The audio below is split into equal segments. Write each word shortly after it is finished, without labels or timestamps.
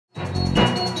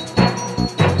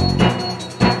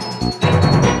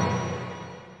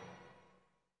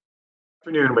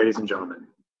Good afternoon, ladies and gentlemen.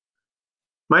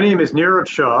 My name is Nirav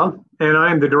Shah, and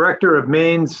I am the director of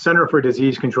Maine's Center for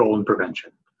Disease Control and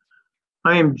Prevention.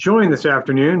 I am joined this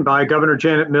afternoon by Governor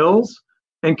Janet Mills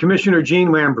and Commissioner Jeanne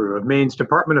Lambrew of Maine's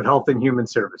Department of Health and Human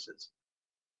Services.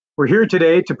 We're here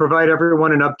today to provide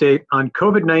everyone an update on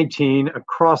COVID-19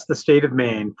 across the state of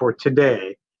Maine for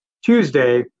today,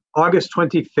 Tuesday, August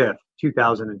 25th,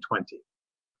 2020.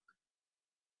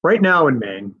 Right now in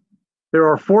Maine, there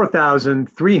are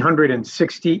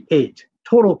 4,368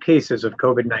 total cases of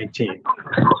COVID-19,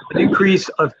 an increase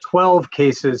of 12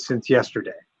 cases since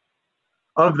yesterday.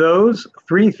 Of those,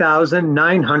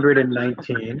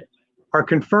 3,919 are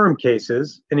confirmed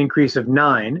cases, an increase of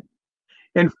 9,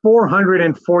 and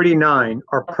 449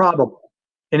 are probable,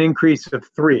 an increase of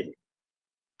 3.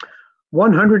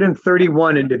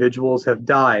 131 individuals have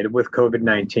died with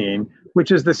COVID-19,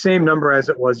 which is the same number as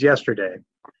it was yesterday,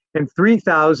 and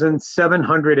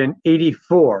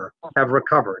 3,784 have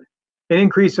recovered, an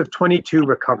increase of 22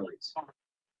 recoveries.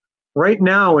 Right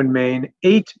now in Maine,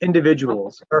 8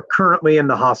 individuals are currently in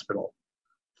the hospital.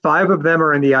 5 of them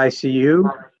are in the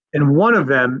ICU, and 1 of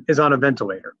them is on a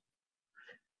ventilator.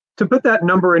 To put that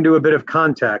number into a bit of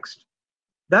context,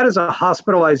 that is a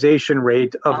hospitalization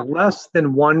rate of less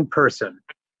than 1 person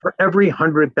for every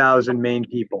 100,000 Maine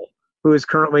people who is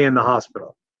currently in the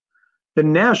hospital. The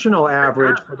national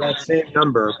average for that same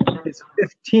number is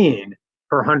 15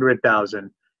 per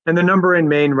 100,000, and the number in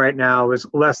Maine right now is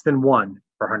less than 1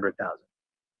 per 100,000.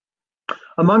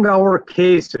 Among our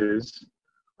cases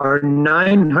are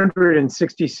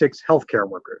 966 healthcare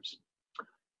workers.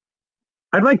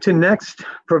 I'd like to next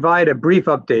provide a brief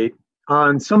update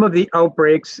on some of the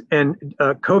outbreaks and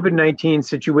COVID-19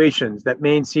 situations that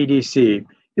Maine CDC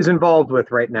is involved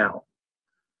with right now.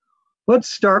 Let's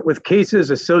start with cases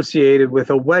associated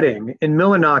with a wedding in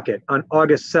Millinocket on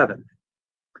August 7th.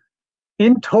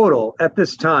 In total, at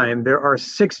this time, there are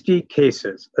 60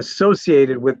 cases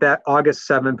associated with that August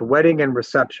 7th wedding and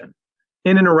reception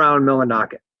in and around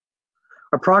Millinocket.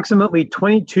 Approximately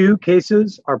 22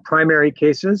 cases are primary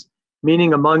cases,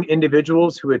 meaning among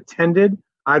individuals who attended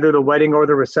either the wedding or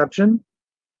the reception.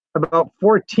 About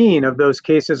 14 of those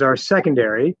cases are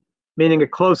secondary, meaning a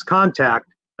close contact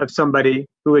of somebody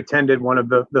who attended one of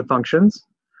the functions.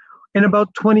 And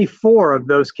about 24 of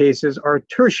those cases are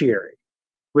tertiary,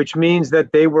 which means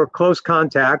that they were close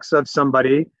contacts of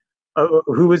somebody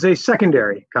who was a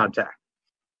secondary contact.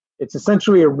 It's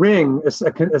essentially a ring,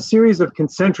 a series of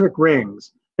concentric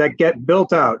rings that get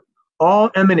built out,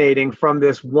 all emanating from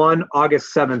this one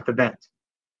August 7th event.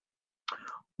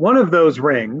 One of those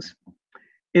rings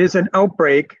is an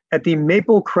outbreak at the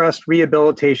Maple Crest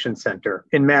Rehabilitation Center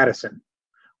in Madison,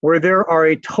 where there are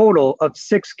a total of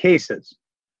 6 cases.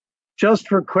 Just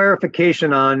for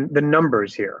clarification on the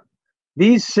numbers here,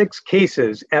 these 6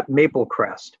 cases at Maple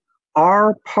Crest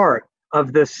are part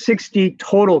of the 60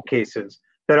 total cases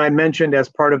that I mentioned as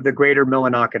part of the greater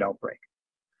Millinocket outbreak.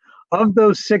 Of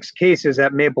those 6 cases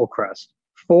at Maple Crest,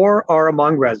 4 are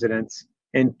among residents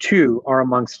and 2 are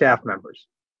among staff members.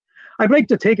 I'd like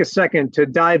to take a second to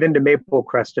dive into Maple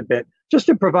Crest a bit, just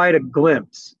to provide a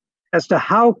glimpse as to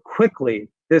how quickly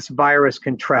this virus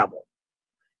can travel.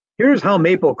 Here's how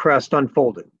Maple Crest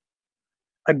unfolded.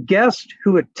 A guest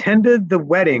who attended the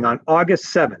wedding on August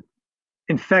 7th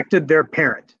infected their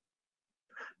parent.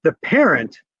 The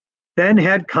parent then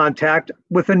had contact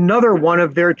with another one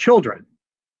of their children.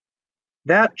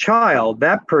 That child,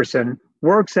 that person,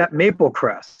 works at Maple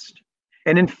Crest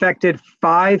and infected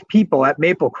 5 people at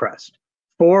Maple Crest,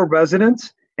 4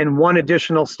 residents and 1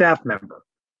 additional staff member.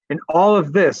 And all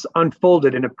of this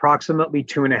unfolded in approximately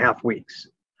 2.5 weeks.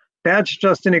 That's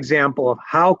just an example of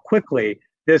how quickly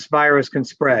this virus can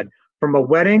spread from a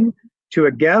wedding to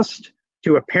a guest,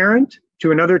 to a parent,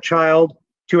 to another child,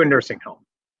 to a nursing home.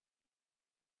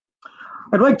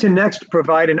 I'd like to next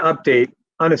provide an update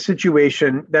on a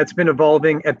situation that's been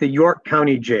evolving at the York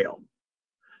County Jail.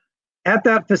 At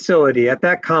that facility, at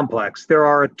that complex, there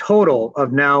are a total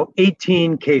of now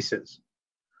 18 cases.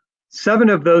 7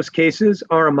 of those cases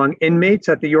are among inmates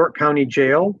at the York County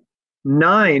Jail.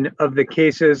 9 of the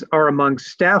cases are among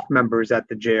staff members at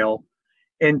the jail.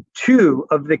 And 2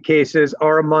 of the cases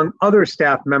are among other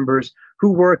staff members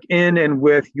who work in and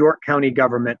with York County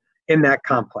government in that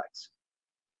complex.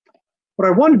 What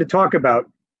I wanted to talk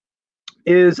about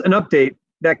is an update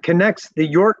that connects the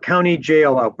York County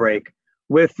Jail outbreak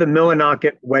with the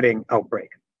Millinocket wedding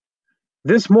outbreak.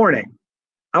 This morning,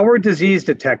 our disease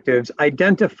detectives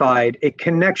identified a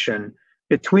connection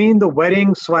between the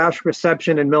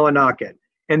wedding/reception in Millinocket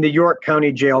and the York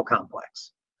County Jail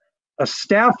complex. A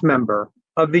staff member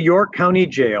of the York County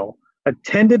Jail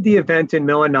attended the event in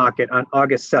Millinocket on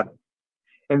August 7th.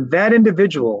 and that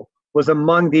individual was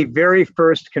among the very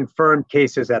first confirmed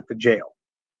cases at the jail.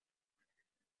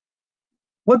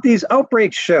 What these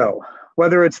outbreaks show,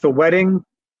 whether it's the wedding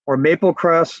or Maple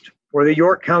Crest or the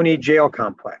York County Jail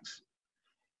Complex,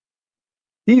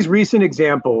 these recent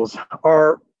examples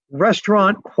are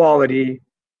restaurant quality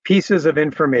pieces of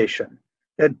information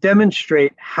that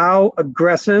demonstrate how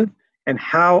aggressive and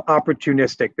how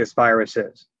opportunistic this virus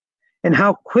is, and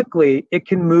how quickly it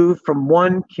can move from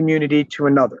one community to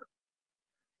another.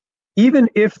 Even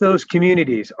if those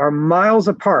communities are miles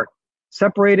apart,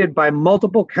 separated by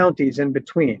multiple counties in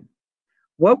between,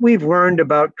 what we've learned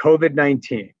about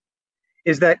COVID-19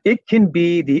 is that it can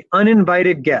be the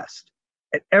uninvited guest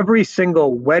at every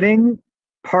single wedding,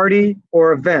 party,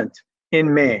 or event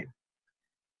in Maine.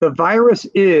 The virus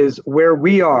is where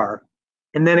we are,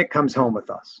 and then it comes home with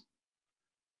us.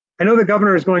 I know the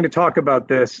governor is going to talk about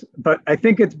this, but I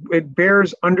think it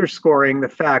bears underscoring the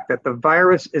fact that the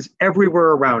virus is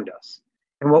everywhere around us.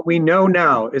 And what we know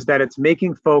now is that it's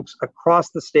making folks across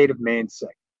the state of Maine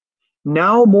sick.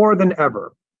 Now more than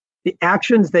ever, the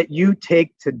actions that you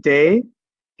take today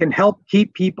can help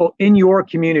keep people in your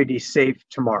community safe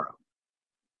tomorrow.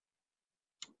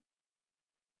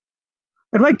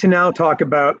 I'd like to now talk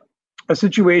about a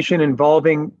situation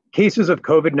involving cases of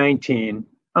COVID-19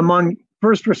 among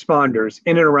first responders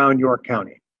in and around York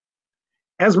County.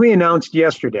 As we announced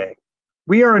yesterday,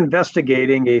 we are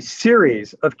investigating a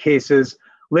series of cases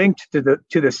linked to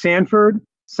the Sanford,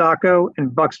 Saco,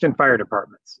 and Buxton fire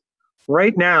departments.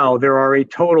 Right now, there are a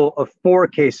total of 4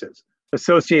 cases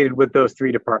associated with those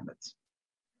 3 departments.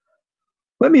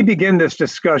 Let me begin this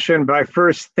discussion by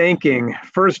first thanking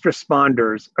first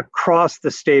responders across the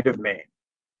state of Maine.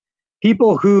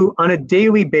 People who, on a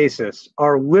daily basis,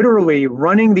 are literally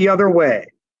running the other way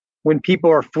when people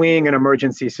are fleeing an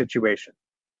emergency situation.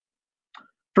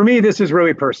 For me, this is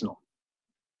really personal.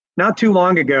 Not too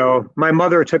long ago, my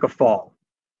mother took a fall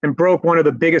and broke one of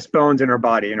the biggest bones in her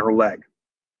body, in her leg.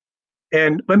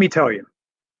 And let me tell you,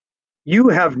 you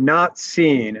have not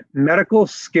seen medical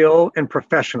skill and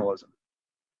professionalism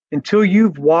until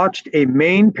you've watched a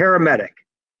Maine paramedic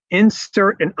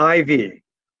insert an IV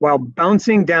while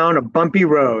bouncing down a bumpy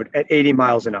road at 80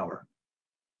 miles an hour.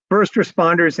 First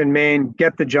responders in Maine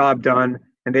get the job done,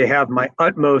 and they have my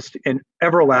utmost and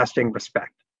everlasting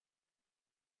respect.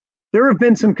 There have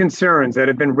been some concerns that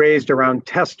have been raised around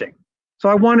testing, so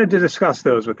I wanted to discuss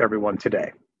those with everyone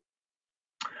today.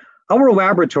 Our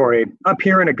laboratory up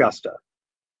here in Augusta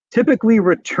typically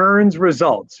returns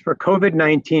results for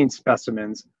COVID-19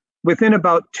 specimens within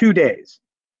about 2 days.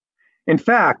 In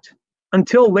fact,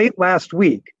 until late last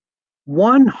week,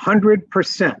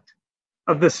 100%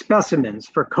 of the specimens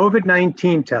for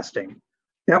COVID-19 testing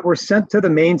that were sent to the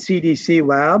Maine CDC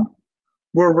lab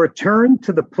were returned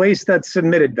to the place that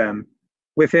submitted them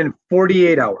within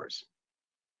 48 hours.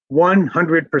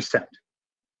 100%.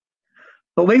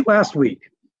 But late last week,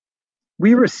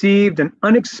 we received an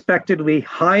unexpectedly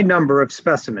high number of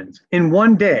specimens in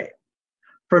one day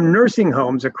from nursing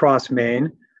homes across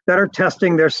Maine that are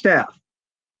testing their staff.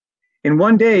 In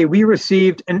one day, we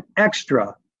received an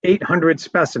extra 800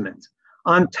 specimens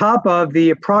on top of the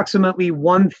approximately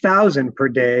 1,000 per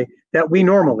day that we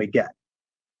normally get.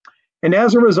 And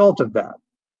as a result of that,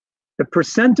 the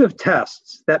percent of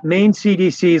tests that Maine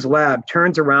CDC's lab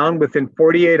turns around within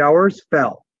 48 hours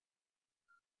fell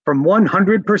from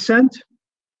 100%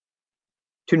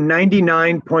 to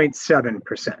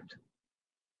 99.7%.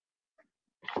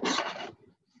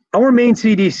 Our Maine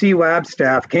CDC lab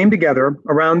staff came together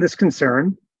around this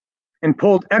concern and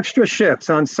pulled extra shifts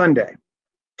on Sunday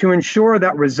to ensure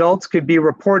that results could be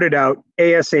reported out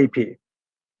ASAP.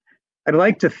 I'd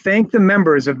like to thank the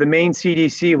members of the Maine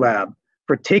CDC lab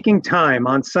for taking time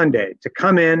on Sunday to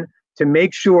come in to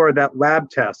make sure that lab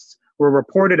tests were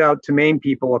reported out to Maine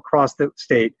people across the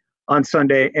state on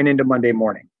Sunday and into Monday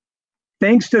morning.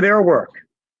 Thanks to their work,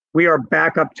 we are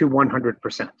back up to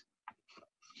 100%.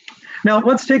 Now,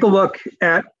 let's take a look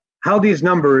at how these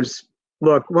numbers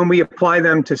look when we apply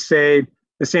them to, say,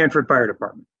 the Sanford Fire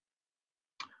Department.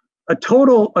 A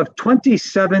total of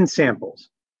 27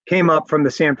 samples came up from the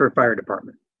Sanford Fire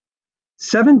Department.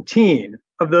 17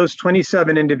 of those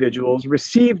 27 individuals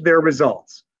received their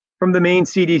results from the Maine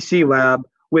CDC lab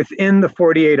within the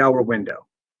 48-hour window.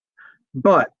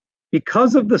 But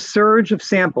because of the surge of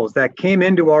samples that came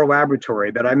into our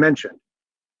laboratory that I mentioned,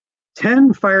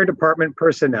 10 fire department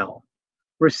personnel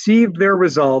received their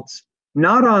results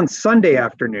not on Sunday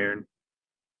afternoon,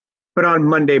 but on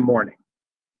Monday morning.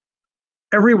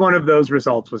 Every one of those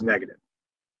results was negative.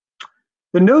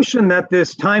 The notion that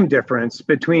this time difference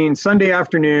between Sunday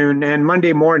afternoon and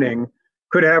Monday morning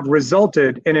could have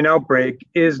resulted in an outbreak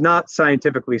is not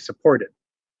scientifically supported.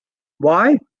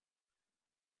 Why?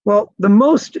 Well, the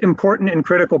most important and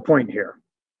critical point here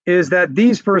is that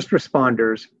these first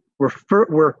responders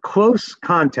were close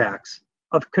contacts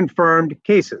of confirmed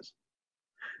cases.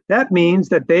 That means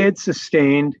that they had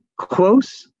sustained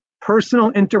close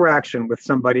personal interaction with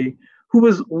somebody who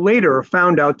was later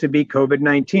found out to be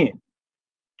COVID-19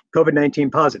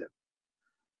 positive.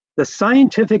 The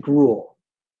scientific rule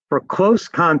for close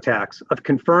contacts of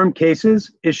confirmed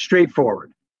cases is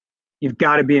straightforward. You've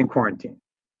got to be in quarantine.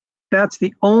 That's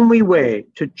the only way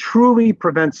to truly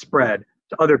prevent spread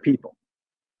to other people.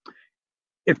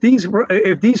 If these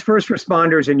first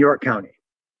responders in York County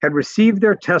had received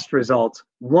their test results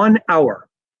 1 hour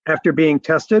after being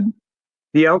tested,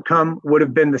 the outcome would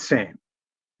have been the same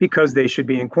because they should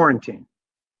be in quarantine.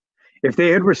 If they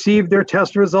had received their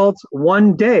test results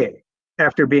 1 day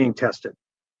after being tested,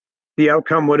 the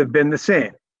outcome would have been the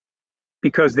same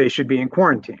because they should be in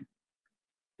quarantine.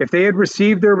 If they had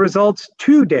received their results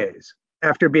 2 days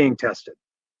after being tested,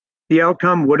 the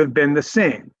outcome would have been the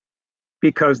same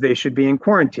because they should be in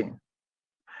quarantine.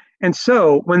 And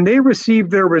so when they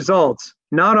received their results,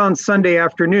 not on Sunday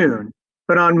afternoon,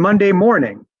 but on Monday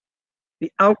morning,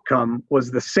 the outcome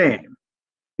was the same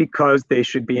because they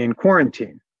should be in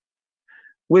quarantine.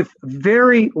 With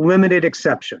very limited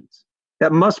exceptions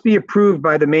that must be approved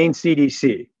by the Maine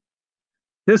CDC,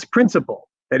 this principle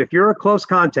that if you're a close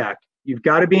contact, you've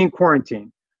got to be in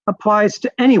quarantine applies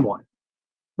to anyone,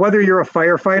 whether you're a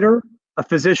firefighter, a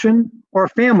physician, or a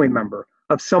family member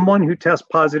of someone who tests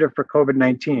positive for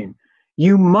COVID-19.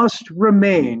 You must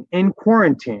remain in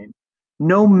quarantine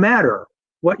no matter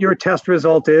what your test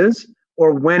result is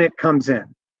or when it comes in.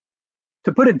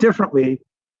 To put it differently,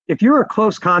 if you're a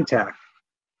close contact,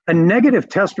 a negative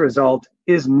test result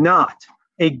is not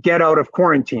a get out of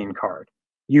quarantine card.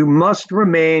 You must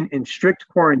remain in strict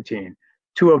quarantine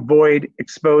to avoid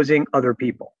exposing other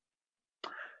people.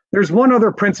 There's one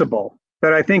other principle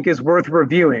that I think is worth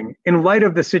reviewing in light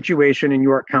of the situation in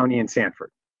York County and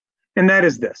Sanford, and that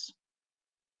is this.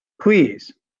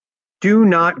 Please do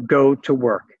not go to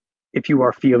work if you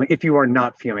are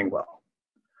not feeling well.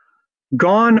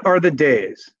 Gone are the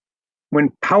days when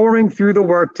powering through the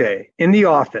workday in the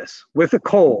office with a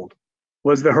cold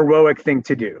was the heroic thing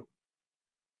to do.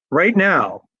 Right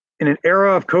now, in an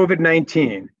era of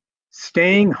COVID-19,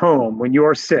 staying home when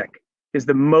you're sick is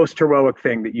the most heroic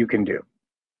thing that you can do.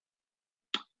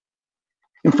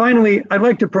 And finally, I'd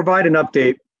like to provide an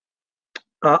update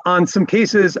on some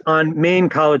cases on Maine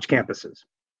college campuses.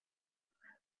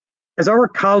 As our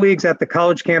colleagues at the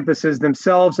college campuses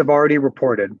themselves have already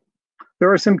reported,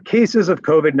 there are some cases of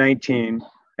COVID-19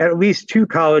 at least 2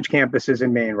 college campuses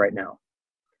in Maine right now.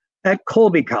 At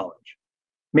Colby College,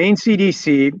 Maine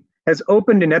CDC has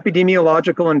opened an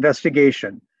epidemiological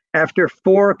investigation after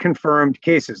 4 confirmed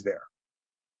cases there.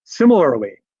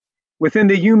 Similarly, within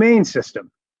the UMaine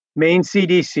system, Maine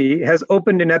CDC has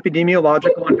opened an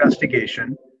epidemiological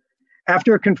investigation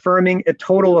after confirming a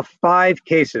total of 5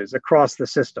 cases across the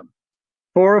system,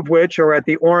 4 of which are at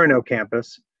the Orono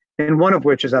campus and 1 of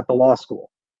which is at the law school.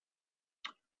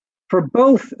 For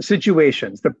both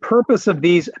situations, the purpose of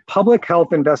these public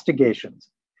health investigations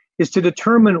is to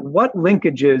determine what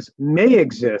linkages may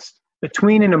exist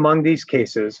between and among these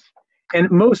cases,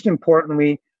 and most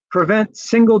importantly, prevent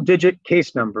single-digit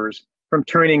case numbers from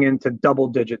turning into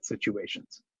double-digit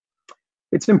situations.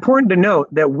 It's important to note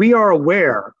that we are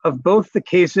aware of both the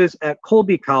cases at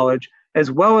Colby College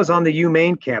as well as on the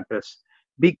UMaine campus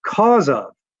because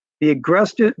of the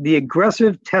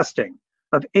aggressive testing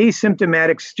of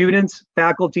asymptomatic students,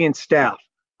 faculty, and staff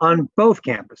on both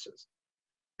campuses.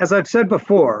 As I've said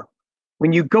before,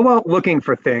 when you go out looking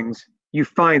for things, you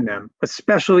find them,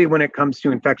 especially when it comes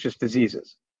to infectious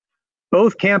diseases.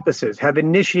 Both campuses have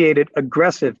initiated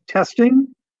aggressive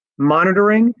testing,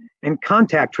 monitoring, and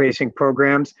contact tracing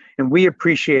programs, and we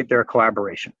appreciate their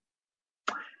collaboration.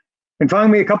 And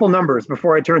finally, a couple numbers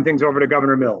before I turn things over to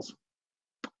Governor Mills.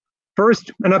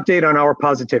 First, an update on our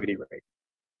positivity rate.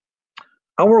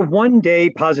 Our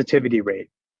 1-day positivity rate,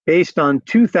 based on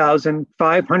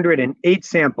 2,508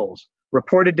 samples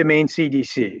reported to Maine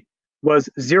CDC, was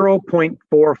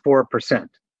 0.44%.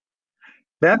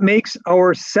 That makes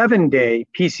our 7-day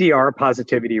PCR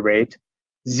positivity rate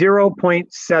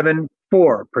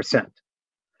 0.74%.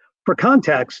 For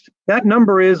context, that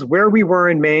number is where we were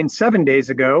in Maine 7 days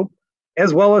ago,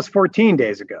 as well as 14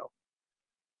 days ago.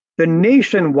 The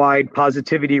nationwide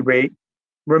positivity rate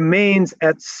remains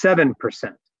at 7%,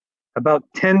 about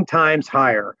 10 times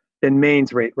higher than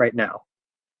Maine's rate right now.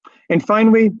 And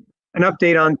finally, an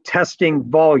update on testing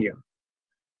volume.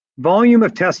 Volume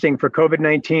of testing for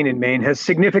COVID-19 in Maine has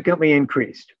significantly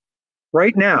increased.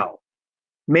 Right now,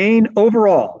 Maine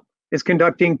overall is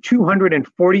conducting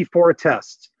 244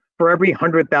 tests for every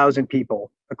 100,000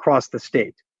 people across the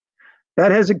state.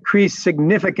 That has increased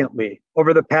significantly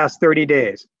over the past 30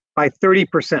 days by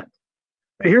 30%.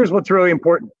 But here's what's really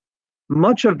important.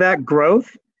 Much of that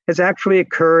growth has actually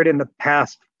occurred in the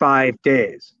past 5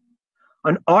 days.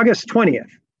 On August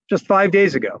 20th, just 5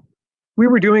 days ago, we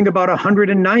were doing about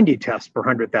 190 tests per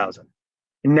 100,000.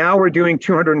 And now we're doing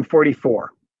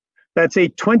 244. That's a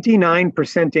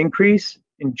 29% increase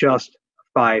in just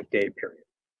a 5-day period.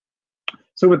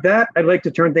 So with that, I'd like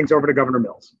to turn things over to Governor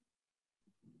Mills.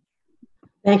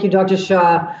 Thank you, Dr.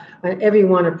 Shah.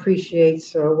 Everyone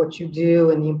appreciates what you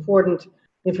do and the important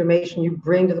information you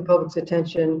bring to the public's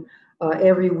attention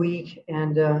every week.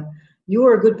 And you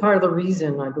are a good part of the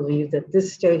reason, I believe, that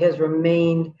this state has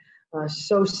remained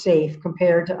so safe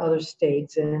compared to other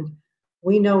states. And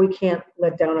we know we can't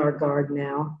let down our guard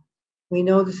now. We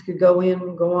know this could go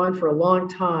on for a long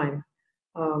time.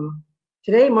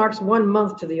 Today marks 1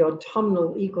 month to the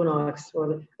autumnal equinox, or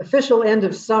the official end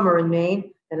of summer in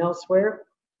Maine and elsewhere.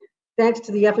 Thanks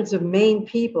to the efforts of Maine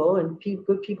people and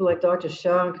good people like Dr.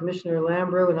 Shah and Commissioner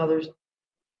Lambrew and others,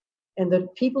 and the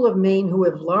people of Maine who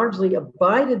have largely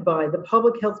abided by the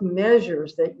public health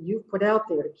measures that you've put out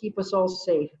there to keep us all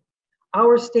safe,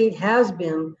 our state has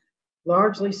been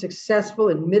largely successful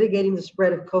in mitigating the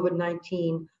spread of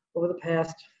COVID-19 over the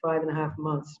past 5.5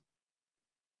 months.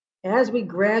 As we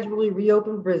gradually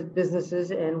reopened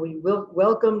businesses and we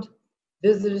welcomed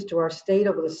visitors to our state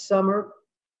over the summer,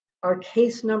 our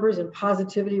case numbers and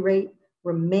positivity rate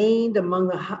remained among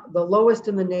the lowest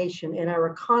in the nation, and our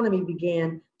economy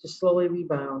began to slowly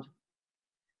rebound.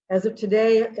 As of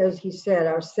today, as he said,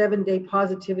 our 7-day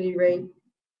positivity rate,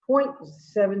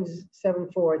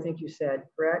 0.774, I think you said,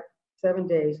 correct? 7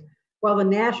 days, while the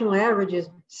national average is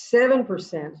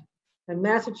 7%. And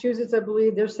Massachusetts, I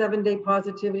believe, their 7-day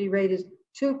positivity rate is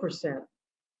 2%.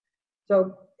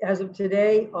 So as of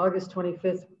today, August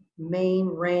 25th, Maine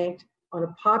ranked on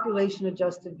a population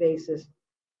adjusted basis,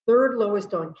 3rd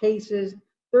lowest on cases,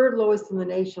 3rd lowest in the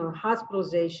nation on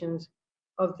hospitalizations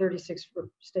of 36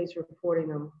 states reporting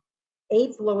them,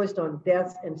 8th lowest on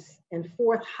deaths, and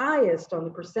 4th highest on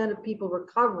the percent of people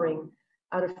recovering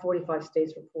out of 45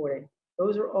 states reporting.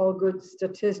 Those are all good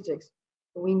statistics,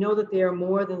 but we know that they are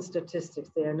more than statistics.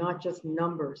 They are not just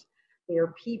numbers, they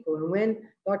are people. And when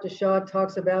Dr. Shah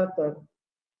talks about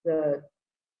the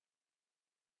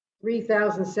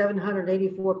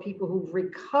 3,784 people who've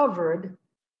recovered,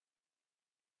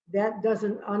 that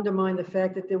doesn't undermine the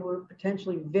fact that they were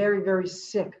potentially very, very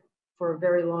sick for a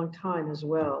very long time as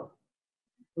well.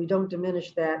 We don't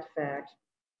diminish that fact.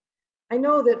 I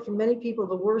know that for many people,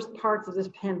 the worst parts of this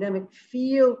pandemic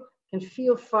can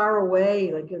feel far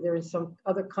away, like they're in some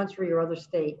other country or other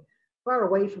state, far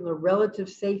away from the relative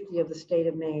safety of the state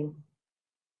of Maine.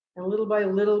 And little by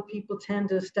little, people tend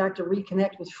to start to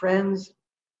reconnect with friends,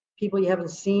 people you haven't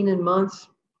seen in months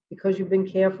because you've been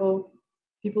careful.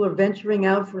 People are venturing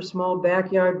out for a small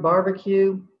backyard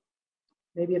barbecue,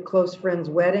 maybe a close friend's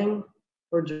wedding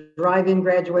or drive-in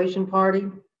graduation party.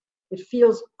 It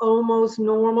feels almost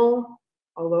normal,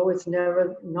 although it's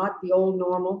never not the old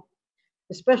normal,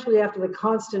 especially after the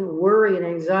constant worry and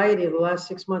anxiety of the last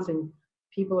 6 months, and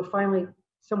people are finally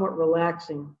somewhat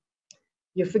relaxing.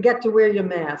 You forget to wear your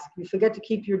mask. You forget to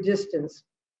keep your distance,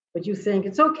 but you think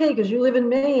it's okay because you live in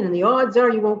Maine and the odds are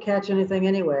you won't catch anything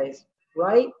anyways,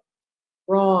 right?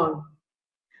 Wrong.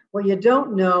 What you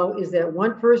don't know is that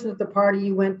one person at the party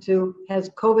you went to has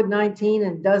COVID-19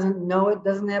 and doesn't know it,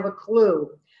 doesn't have a clue.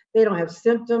 They don't have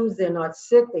symptoms, they're not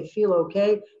sick, they feel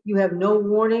okay. You have no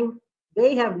warning,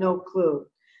 they have no clue.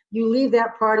 You leave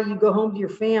that party, you go home to your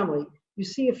family, you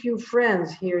see a few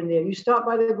friends here and there, you stop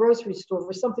by the grocery store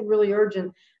for something really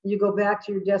urgent, and you go back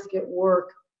to your desk at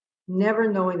work,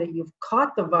 never knowing that you've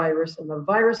caught the virus and the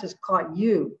virus has caught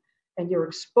you, and you're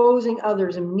exposing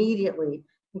others immediately,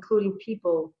 including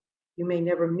people you may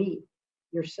never meet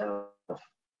yourself.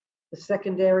 The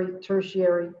secondary,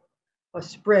 tertiary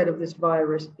spread of this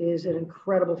virus is an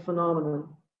incredible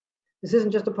phenomenon. This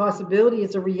isn't just a possibility,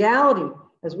 it's a reality.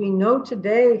 As we know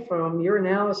today from your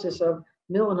analysis of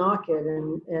Millinocket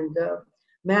and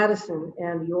Madison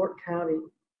and York County,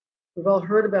 we've all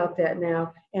heard about that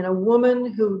now. And a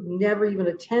woman who never even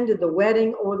attended the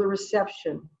wedding or the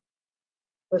reception,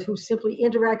 but who simply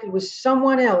interacted with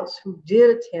someone else who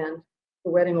did attend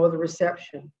the wedding or the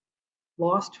reception,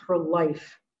 lost her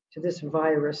life to this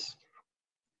virus.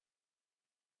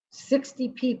 60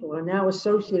 people are now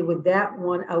associated with that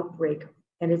one outbreak,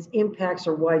 and its impacts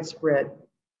are widespread.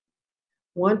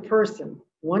 One person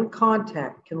One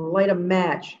contact can light a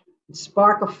match and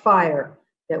spark a fire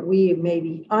that we may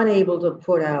be unable to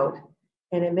put out.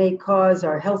 And it may cause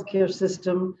our healthcare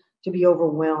system to be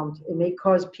overwhelmed. It may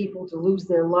cause people to lose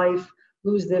their life,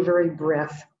 lose their very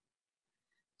breath.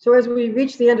 So as we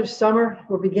reach the end of summer,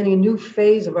 we're beginning a new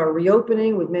phase of our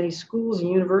reopening with many schools and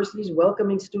universities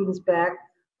welcoming students back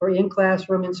for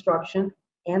in-classroom instruction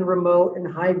and remote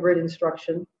and hybrid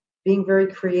instruction, being very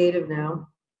creative now.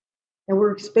 And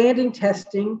we're expanding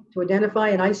testing to identify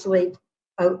and isolate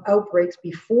outbreaks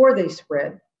before they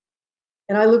spread.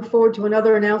 And I look forward to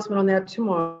another announcement on that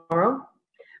tomorrow.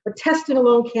 But testing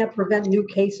alone can't prevent new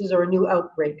cases or a new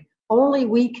outbreak. Only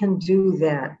we can do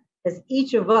that, as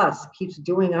each of us keeps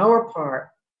doing our part.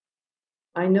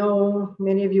 I know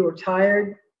many of you are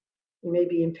tired. You may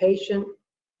be impatient.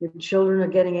 Your children are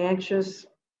getting anxious.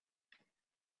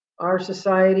 Our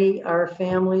society, our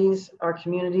families, our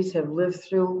communities have lived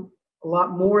through a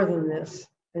lot more than this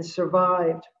and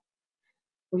survived.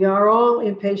 We are all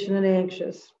impatient and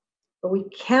anxious, but we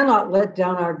cannot let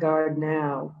down our guard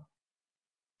now.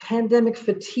 Pandemic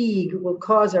fatigue will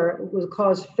cause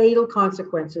fatal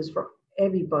consequences for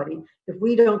everybody if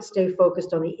we don't stay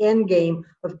focused on the end game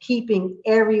of keeping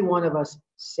every one of us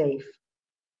safe.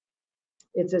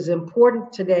 It's as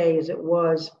important today as it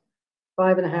was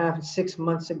 5.5 to 6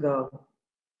 months ago.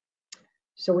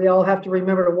 So we all have to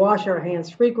remember to wash our hands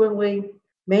frequently,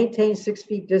 maintain 6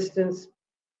 feet distance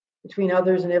between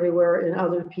others and everywhere and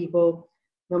other people.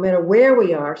 No matter where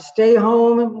we are, stay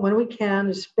home when we can,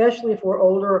 especially if we're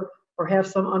older or have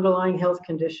some underlying health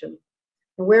condition.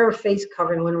 And wear a face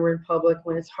covering when we're in public,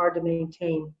 when it's hard to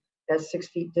maintain that 6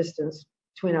 feet distance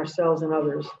between ourselves and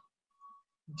others.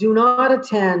 Do not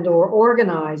attend or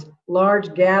organize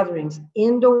large gatherings,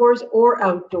 indoors or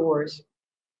outdoors.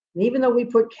 And even though we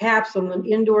put caps on the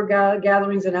indoor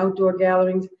gatherings and outdoor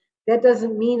gatherings, that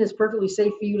doesn't mean it's perfectly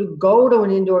safe for you to go to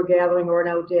an indoor gathering or an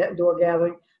outdoor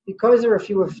gathering because there are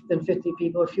fewer than 50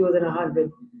 people or fewer than 100.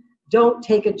 Don't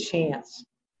take a chance.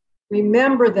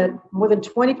 Remember that more than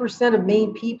 20% of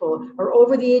Maine people are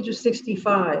over the age of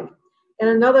 65, and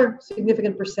another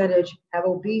significant percentage have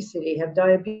obesity, have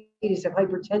diabetes, have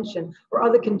hypertension, or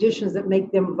other conditions that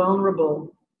make them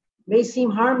vulnerable. It may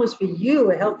seem harmless for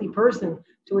you, a healthy person,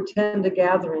 to attend a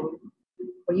gathering,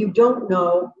 but you don't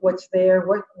know what's there,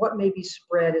 what may be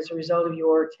spread as a result of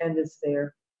your attendance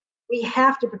there. We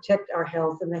have to protect our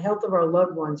health and the health of our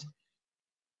loved ones.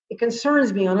 It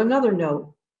concerns me on another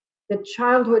note that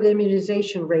childhood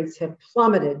immunization rates have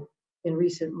plummeted in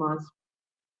recent months.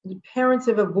 Parents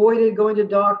have avoided going to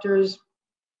doctors,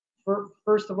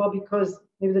 first of all, because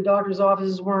maybe the doctor's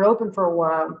offices weren't open for a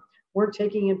while, weren't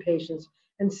taking in patients.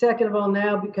 And second of all,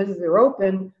 now because they're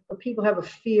open, but people have a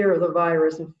fear of the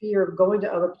virus and fear of going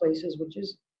to other places, which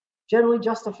is generally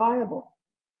justifiable.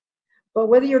 But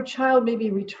whether your child may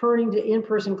be returning to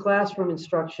in-person classroom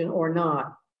instruction or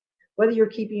not, whether you're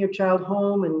keeping your child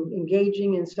home and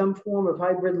engaging in some form of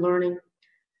hybrid learning,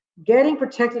 getting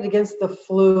protected against the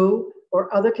flu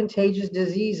or other contagious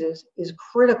diseases is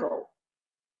critical,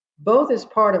 both as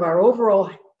part of our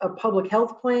overall public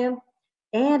health plan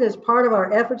and as part of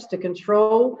our efforts to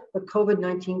control the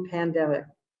COVID-19 pandemic.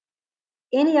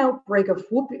 Any outbreak of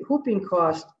whooping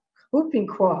cough,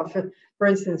 for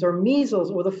instance, or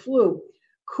measles or the flu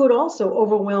could also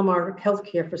overwhelm our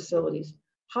healthcare facilities,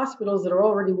 hospitals that are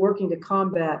already working to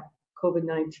combat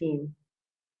COVID-19.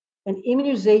 And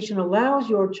immunization allows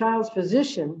your child's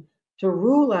physician to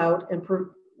rule out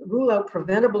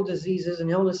preventable diseases and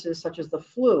illnesses such as the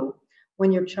flu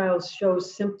when your child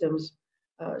shows symptoms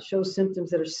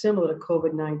that are similar to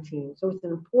COVID-19. So it's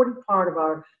an important part of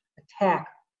our attack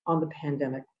on the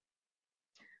pandemic.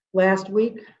 Last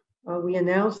week, we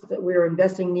announced that we are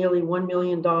investing nearly $1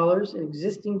 million in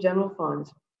existing general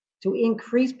funds to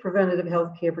increase preventative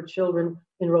health care for children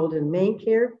enrolled in Maine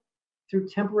Care through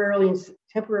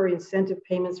temporary incentive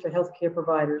payments for healthcare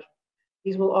providers.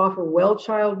 These will offer well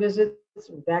child visits,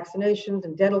 vaccinations,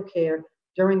 and dental care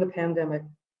during the pandemic.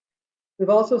 We've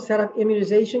also set up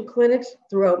immunization clinics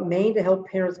throughout Maine to help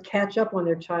parents catch up on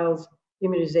their child's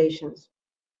immunizations.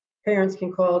 Parents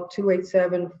can call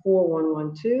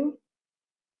 287-4112,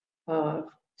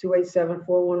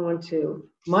 287-4112,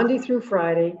 Monday through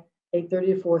Friday,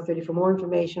 8:30 to 4:30 for more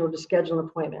information or to schedule an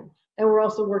appointment. And we're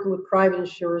also working with private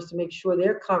insurers to make sure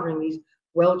they're covering these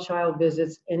well child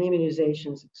visits and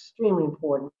immunizations. Extremely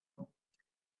important.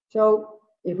 So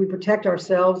if we protect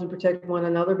ourselves and protect one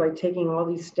another by taking all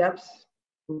these steps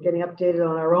and getting updated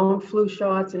on our own flu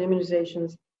shots and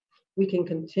immunizations, we can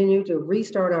continue to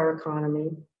restart our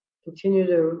economy, continue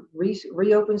to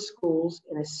reopen schools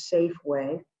in a safe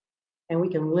way, and we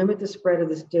can limit the spread of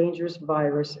this dangerous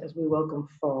virus as we welcome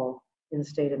fall in the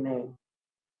state of Maine.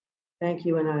 Thank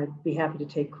you, and I'd be happy to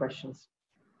take questions.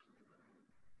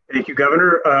 Thank you,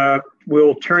 Governor.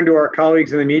 We'll turn to our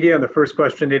colleagues in the media, and the first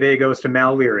question today goes to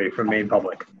Mal Leary from Maine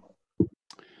Public.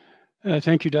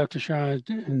 Thank you, Dr. Shah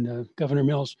and Governor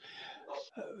Mills.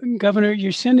 Governor,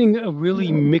 you're sending a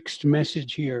really mixed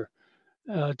message here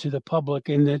to the public,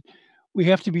 in that we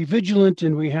have to be vigilant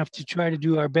and we have to try to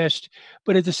do our best,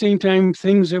 but at the same time,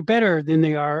 things are better than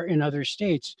they are in other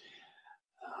states.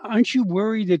 Aren't you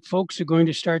worried that folks are going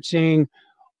to start saying,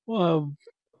 well,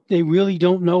 they really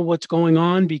don't know what's going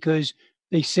on because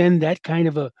they send that kind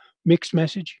of a mixed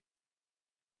message?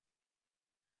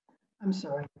 I'm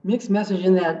sorry, mixed message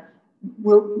in that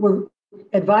we're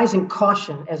advising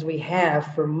caution, as we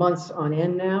have for months on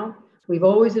end now. We've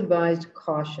always advised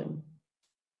caution.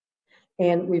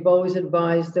 And we've always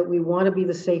advised that we want to be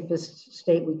the safest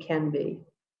state we can be.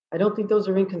 I don't think those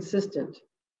are inconsistent.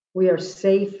 We are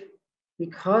safe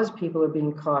because people are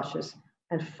being cautious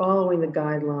and following the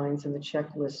guidelines and the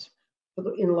checklists.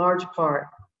 In large part,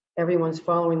 everyone's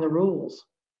following the rules.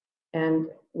 And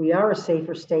we are a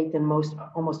safer state than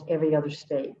almost every other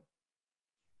state.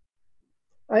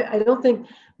 I don't think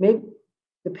maybe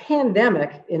the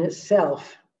pandemic in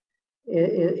itself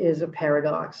is a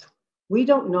paradox. We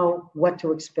don't know what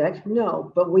to expect,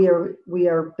 no, but we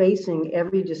are basing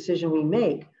every decision we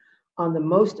make on the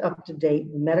most up-to-date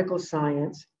medical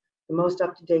science, the most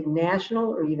up-to-date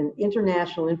national or even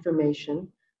international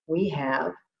information we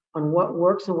have on what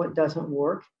works and what doesn't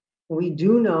work. We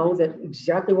do know that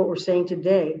exactly what we're saying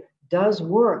today does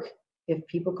work if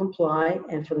people comply,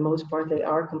 and for the most part, they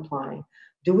are complying.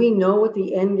 Do we know what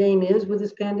the end game is with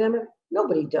this pandemic?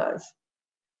 Nobody does.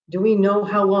 Do we know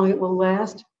how long it will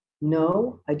last?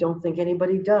 No, I don't think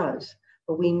anybody does.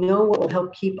 But we know what will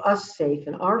help keep us safe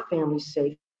and our families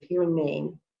safe here in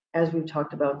Maine, as we've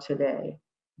talked about today.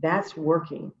 That's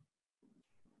working.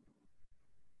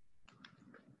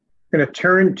 I'm going to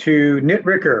turn to Nit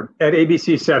Ricker at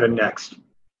ABC7 next.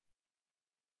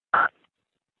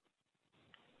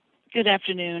 Good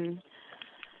afternoon.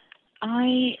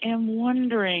 I am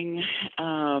wondering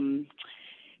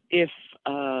if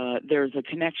there's a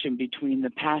connection between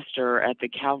the pastor at the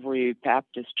Calvary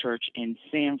Baptist Church in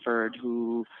Sanford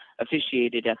who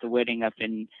officiated at the wedding up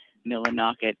in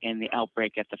Millinocket and the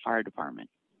outbreak at the fire department.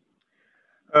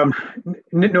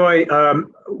 Nitnoy,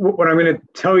 what I'm going to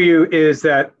tell you is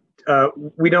that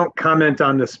we don't comment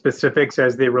on the specifics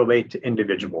as they relate to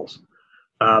individuals.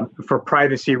 For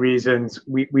privacy reasons,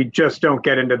 we just don't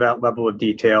get into that level of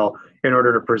detail in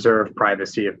order to preserve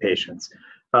privacy of patients.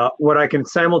 What I can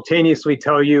simultaneously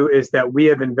tell you is that we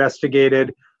have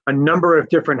investigated a number of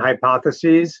different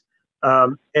hypotheses,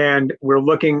 and we're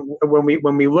looking,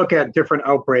 when we look at different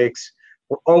outbreaks,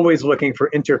 we're always looking for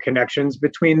interconnections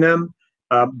between them.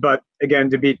 But again,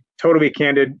 to be totally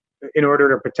candid, in order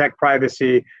to protect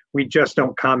privacy, we just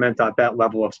don't comment on that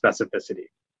level of specificity.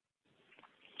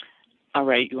 All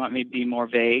right, you want me to be more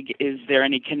vague? Is there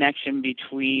any connection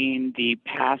between the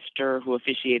pastor who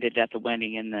officiated at the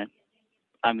wedding and the,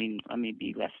 let me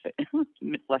be less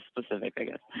specific, I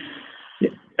guess.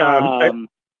 I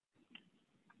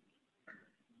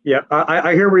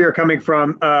hear where you're coming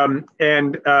from.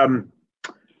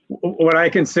 What I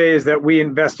can say is that we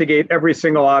investigate every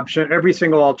single option, every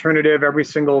single alternative, every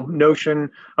single notion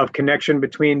of connection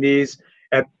between these.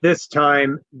 At this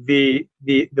time, the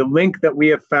link that we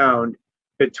have found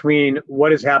between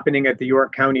what is happening at the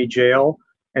York County Jail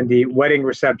and the wedding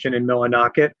reception in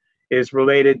Millinocket is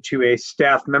related to a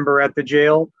staff member at the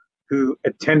jail who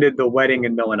attended the wedding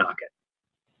in Millinocket.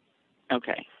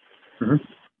 Okay. Mm-hmm.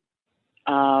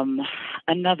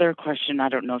 Another question, I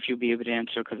don't know if you'll be able to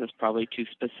answer because it's probably too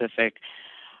specific.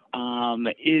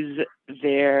 Is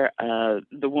there,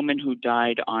 the woman who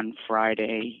died on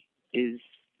Friday, is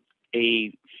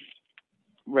a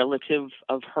relative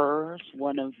of hers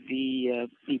one of the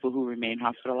people who remain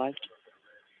hospitalized?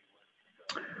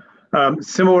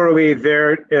 Similarly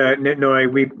there,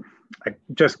 Nitnoy, I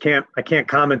can't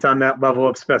comment on that level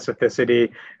of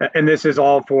specificity. And this is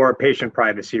all for patient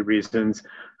privacy reasons.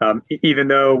 Even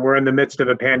though we're in the midst of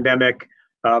a pandemic,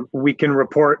 we can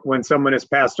report when someone has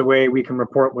passed away, we can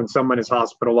report when someone is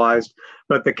hospitalized,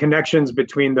 but the connections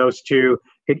between those two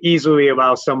could easily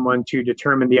allow someone to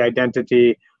determine the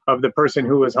identity of the person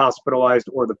who was hospitalized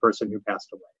or the person who passed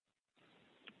away.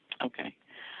 Okay.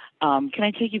 Can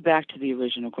I take you back to the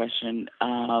original question?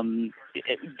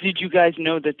 Did you guys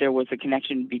know that there was a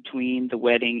connection between the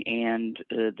wedding and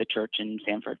the church in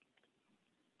Sanford?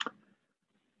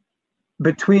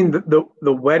 Between the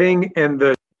wedding and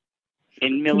the...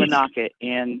 In Millinocket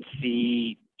and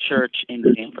the church in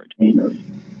Sanford?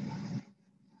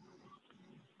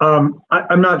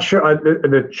 I'm not sure.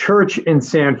 The church in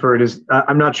Sanford is.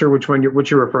 I'm not sure which one you're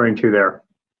referring to there.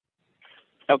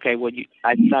 Okay. Well,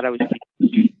 I thought I was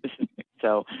too specific.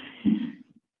 So,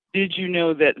 did you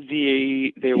know that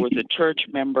there was a church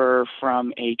member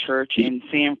from a church in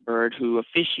Sanford who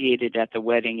officiated at the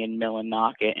wedding in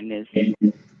Millinocket, and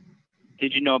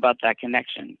did you know about that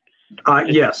connection?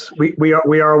 Yes, we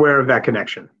are aware of that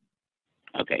connection.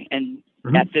 Okay, and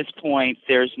at this point,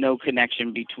 there's no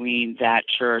connection between that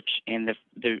church and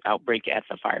the outbreak at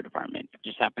the fire department. It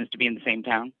just happens to be in the same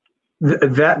town.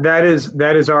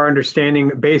 That is our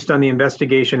understanding based on the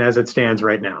investigation as it stands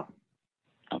right now.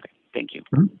 Okay, thank you.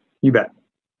 You bet.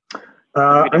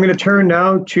 I'm going to turn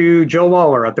now to Joe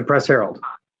Lawler at the Press Herald.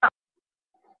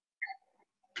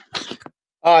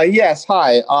 Yes,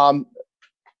 hi.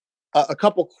 A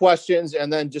couple questions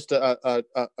and then just a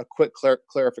quick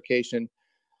clarification.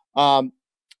 I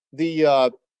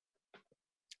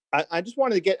just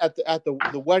wanted to get at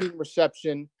the wedding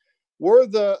reception. Were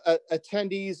the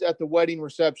attendees at the wedding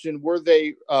reception, were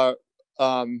they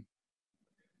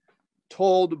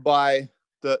told by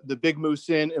the Big Moose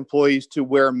Inn employees to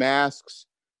wear masks?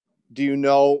 Do you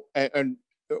know,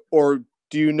 or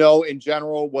do you know in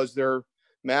general, was there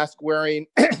mask wearing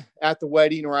at the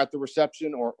wedding or at the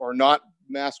reception, or not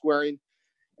mask wearing?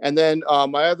 And then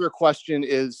my other question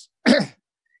is,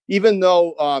 even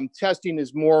though testing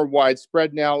is more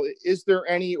widespread now, is there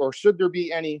any, or should there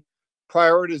be any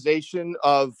prioritization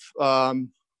of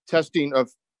testing of,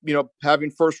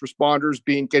 having first responders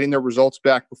getting their results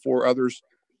back before others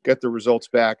get their results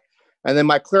back? And then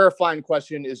my clarifying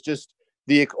question is just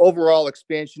the overall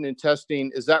expansion in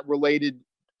testing. Is that related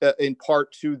in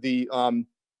part to the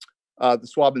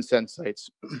swab and send sites?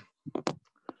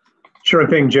 Sure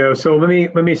thing, Joe. So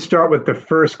let me start with the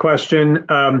first question.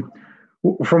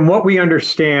 From what we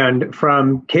understand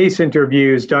from case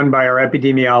interviews done by our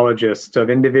epidemiologists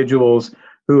of individuals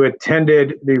who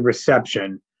attended the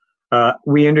reception,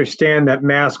 we understand that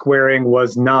mask wearing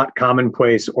was not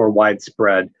commonplace or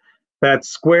widespread. That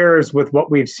squares with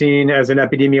what we've seen as an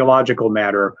epidemiological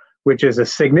matter, which is a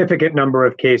significant number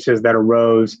of cases that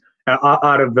arose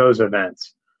out of those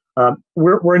events.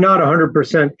 We're not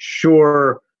 100%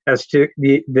 sure as to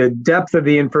the depth of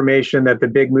the information that the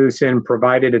Big Moose Inn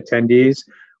provided attendees.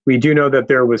 We do know that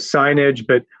there was signage,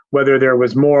 but whether there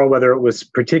was more, whether it was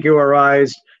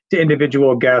particularized to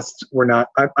individual guests,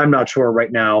 I'm not sure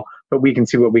right now, but we can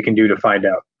see what we can do to find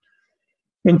out.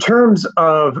 In terms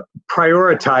of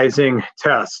prioritizing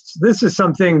tests, this is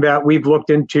something that we've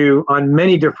looked into on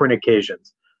many different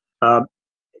occasions. And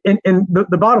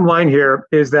the bottom line here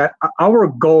is that our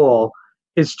goal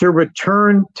is to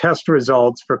return test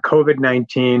results for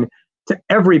COVID-19 to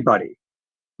everybody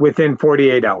within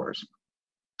 48 hours.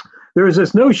 There is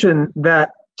this notion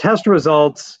that test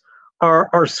results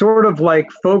are sort of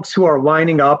like folks who are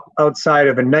lining up outside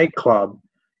of a nightclub,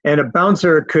 and a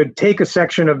bouncer could take a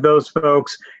section of those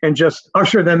folks and just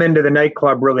usher them into the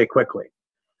nightclub really quickly.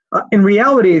 In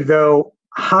reality, though,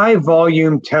 high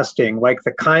volume testing, like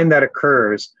the kind that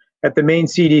occurs at the Maine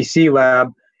CDC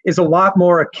lab, is a lot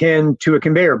more akin to a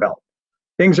conveyor belt.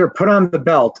 Things are put on the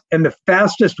belt, and the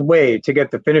fastest way to get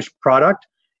the finished product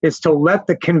is to let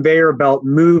the conveyor belt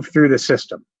move through the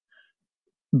system.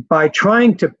 By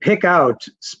trying to pick out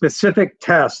specific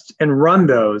tests and run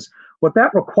those, what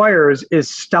that requires is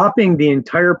stopping the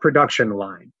entire production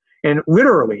line and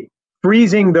literally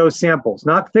freezing those samples,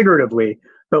 not figuratively,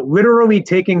 but literally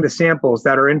taking the samples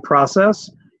that are in process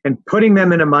and putting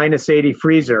them in a -80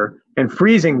 freezer and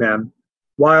freezing them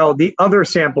while the other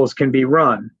samples can be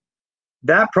run.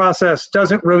 That process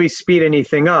doesn't really speed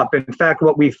anything up. In fact,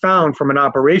 what we found from an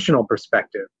operational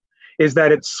perspective is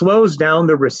that it slows down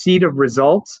the receipt of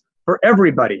results for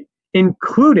everybody,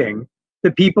 including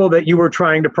the people that you were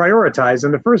trying to prioritize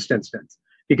in the first instance,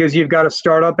 because you've got to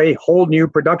start up a whole new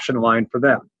production line for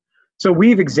them. So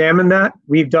we've examined that.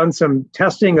 We've done some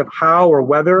testing of how or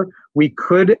whether we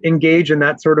could engage in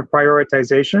that sort of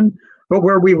prioritization. But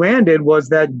where we landed was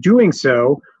that doing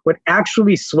so would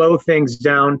actually slow things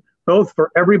down, both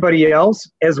for everybody else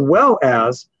as well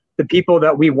as the people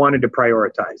that we wanted to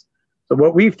prioritize. So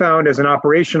what we found as an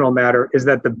operational matter is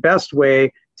that the best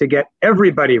way to get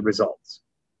everybody results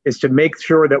is to make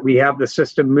sure that we have the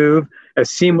system move as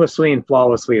seamlessly and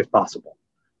flawlessly as possible.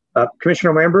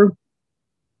 Commissioner Lambrew?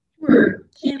 Sure.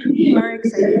 We are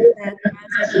excited that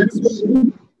as of this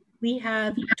week, we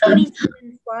have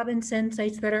 27 swab and send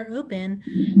sites that are open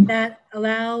that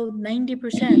allow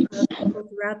 90% of people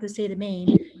throughout the state of Maine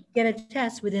to get a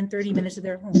test within 30 minutes of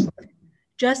their home.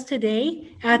 Just today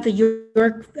at the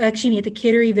at the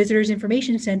Kittery Visitors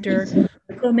Information Center,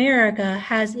 America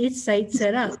has its site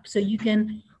set up. So you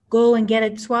can go and get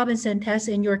a swab and send test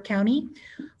in your county.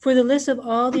 For the list of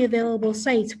all the available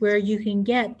sites where you can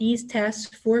get these tests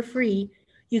for free,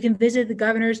 you can visit the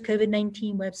governor's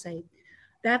COVID-19 website.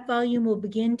 That volume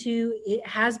it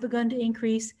has begun to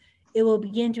increase. It will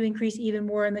begin to increase even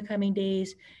more in the coming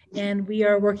days. And we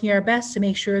are working our best to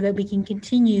make sure that we can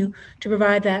continue to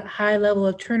provide that high level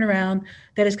of turnaround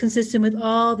that is consistent with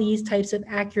all these types of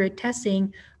accurate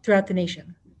testing throughout the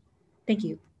nation. Thank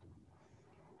you.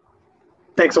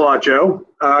 Thanks a lot, Joe.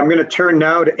 I'm going to turn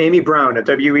now to Amy Brown at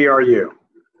WERU.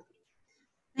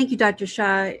 Thank you, Dr.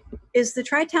 Shah. Is the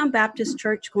Tri-Town Baptist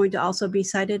Church going to also be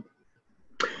cited?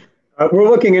 We're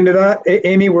looking into that.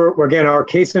 Amy, again, our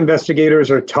case investigators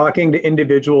are talking to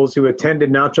individuals who attended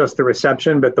not just the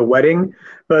reception, but the wedding.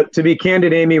 But to be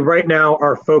candid, Amy, right now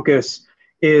our focus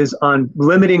is on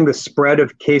limiting the spread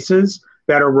of cases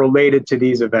that are related to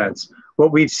these events.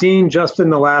 What we've seen just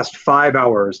in the last 5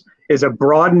 hours is a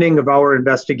broadening of our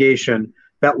investigation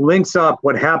that links up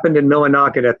what happened in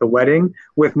Millinocket at the wedding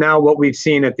with now what we've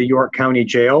seen at the York County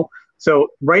Jail. So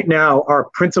right now, our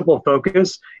principal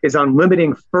focus is on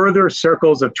limiting further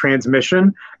circles of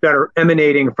transmission that are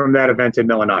emanating from that event in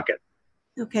Millinocket.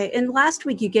 Okay, and last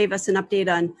week you gave us an update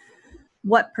on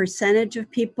what percentage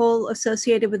of people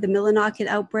associated with the Millinocket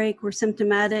outbreak were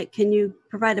symptomatic. Can you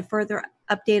provide a further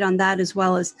update on that, as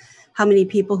well as how many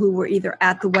people who were either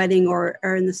at the wedding or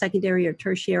are in the secondary or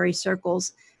tertiary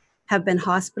circles have been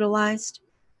hospitalized?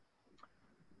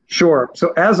 Sure.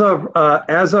 So as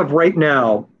of right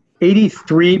now,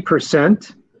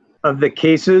 83% of the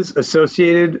cases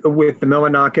associated with the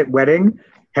Millinocket wedding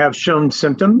have shown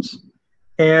symptoms.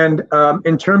 And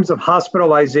in terms of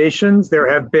hospitalizations,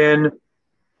 there have been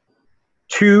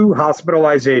 2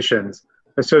 hospitalizations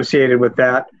associated with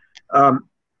that.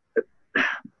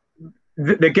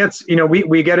 That gets,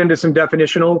 we get into some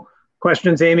definitional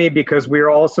questions, Amy, because we are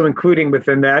also including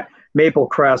within that Maple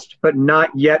Crest, but not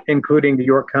yet including the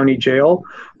York County Jail.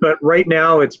 But right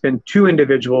now, it's been 2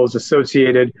 individuals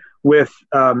associated with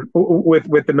the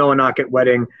Millinocket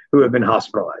wedding who have been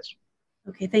hospitalized.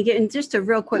 Okay, thank you. And just a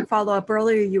real quick follow-up.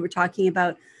 Earlier, you were talking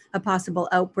about a possible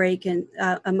outbreak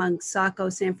among Saco,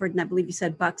 Sanford, and I believe you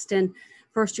said Buxton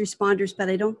first responders, but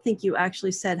I don't think you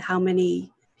actually said how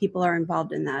many people are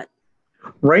involved in that.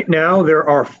 Right now, there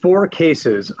are 4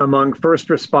 cases among first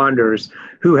responders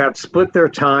who have split their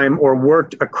time or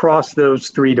worked across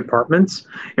those 3 departments.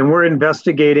 And we're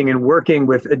investigating and working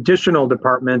with additional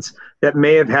departments that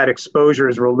may have had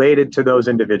exposures related to those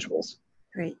individuals.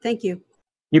 Great, thank you.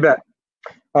 You bet.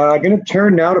 I'm going to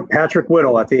turn now to Patrick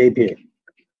Whittle at the AP.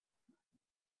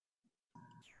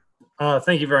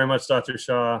 Thank you very much, Dr.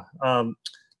 Shah. I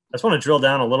just want to drill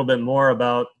down a little bit more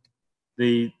about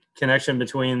the connection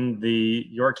between the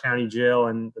York County Jail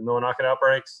and the Millinocket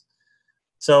outbreaks.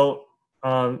 So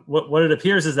what it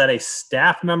appears is that a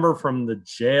staff member from the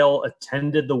jail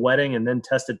attended the wedding and then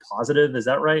tested positive. Is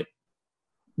that right?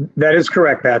 That is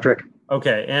correct, Patrick.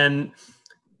 Okay. And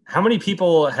how many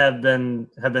people have been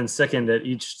sickened at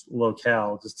each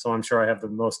locale? Just so I'm sure I have the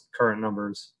most current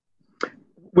numbers.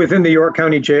 Within the York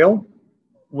County Jail?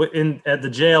 At the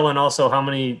jail, and also how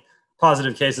many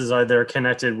positive cases are there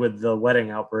connected with the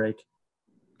wedding outbreak?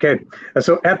 Okay,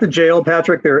 so at the jail,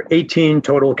 Patrick, there are 18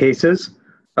 total cases.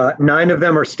 9 of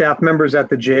them are staff members at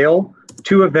the jail.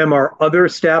 2 of them are other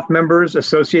staff members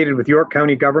associated with York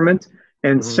County government,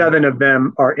 and 7 of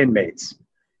them are inmates.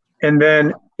 And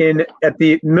then at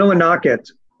the Millinocket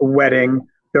wedding,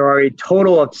 there are a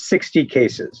total of 60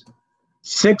 cases.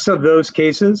 6 of those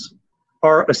cases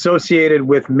are associated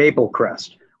with Maple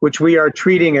Crest, which we are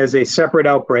treating as a separate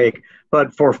outbreak,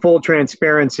 but for full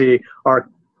transparency, are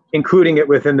including it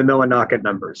within the Millinocket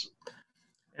numbers.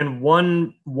 And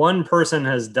one person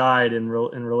has died in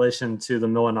relation to the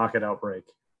Millinocket outbreak,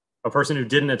 a person who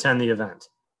didn't attend the event.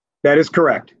 That is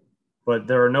correct. But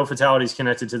there are no fatalities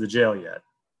connected to the jail yet.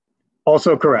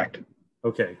 Also correct.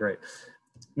 Okay, great.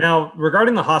 Now,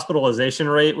 regarding the hospitalization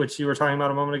rate, which you were talking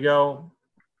about a moment ago,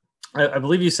 I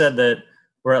believe you said that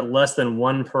we're at less than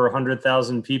 1 per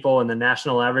 100,000 people, and the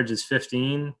national average is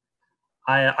 15.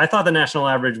 I thought the national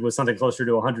average was something closer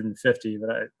to 150,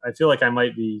 but I feel like I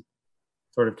might be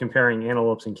sort of comparing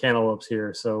antelopes and cantaloupes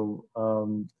here. So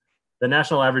the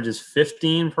national average is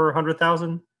 15 per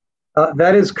 100,000?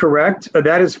 That is correct.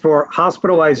 That is for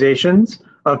hospitalizations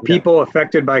of people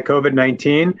affected by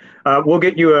COVID-19. We'll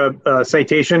get you a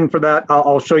citation for that.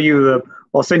 I'll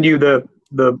send you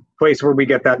the place where we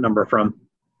get that number from.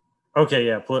 Okay,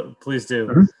 yeah, please do.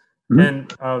 Mm-hmm.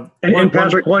 And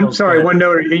Patrick, one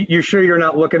note. You sure you're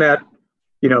not looking at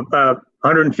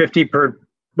 150 per.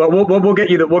 But we'll get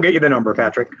you the number,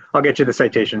 Patrick. I'll get you the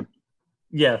citation.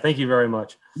 Yeah, thank you very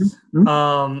much.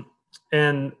 Mm-hmm.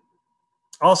 And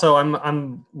also,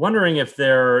 I'm wondering if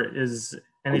there is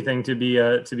anything to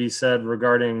be said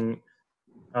regarding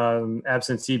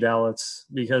absentee ballots,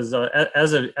 because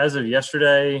as of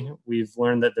yesterday, we've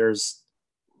learned that there's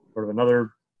sort of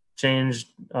another change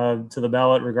to the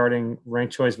ballot regarding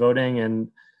ranked choice voting, and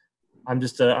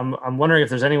I'm wondering if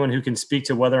there's anyone who can speak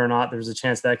to whether or not there's a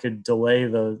chance that could delay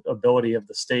the ability of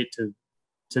the state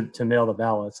to mail the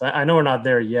ballots. I know we're not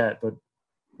there yet, but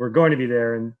we're going to be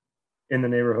there in the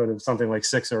neighborhood of something like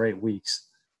 6 or 8 weeks.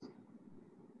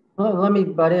 Well, let me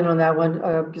butt in on that one,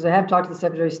 because I have talked to the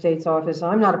Secretary of State's office.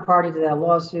 I'm not a party to that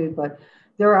lawsuit, but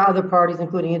there are other parties,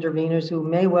 including interveners, who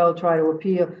may well try to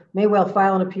appeal, may well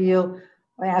file an appeal,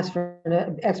 ask for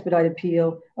an expedited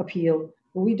appeal.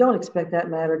 We don't expect that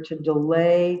matter to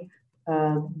delay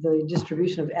the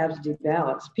distribution of absentee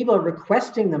ballots. People are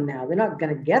requesting them now. They're not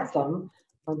going to get them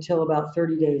until about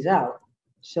 30 days out.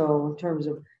 So in terms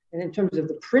of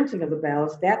the printing of the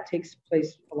ballots, that takes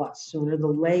place a lot sooner. The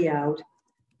layout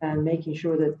and making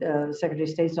sure that the Secretary of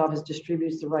State's office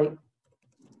distributes the right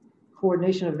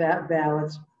coordination of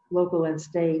ballots, local and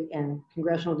state and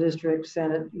congressional districts,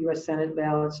 Senate, U.S. Senate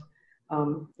ballots,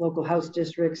 local House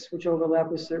districts, which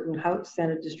overlap with certain House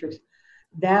Senate districts.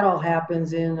 That all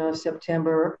happens in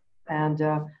September, and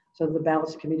so the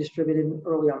ballots can be distributed in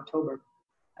early October.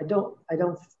 I don't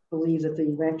believe that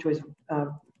the ranked choice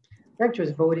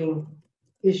voting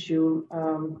issue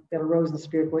that arose in the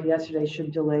Superior Court yesterday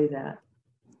should delay that.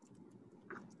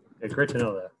 Okay, great to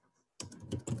know that.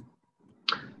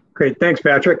 Great, thanks,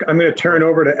 Patrick. I'm going to turn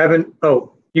over to Evan.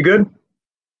 Oh, you good?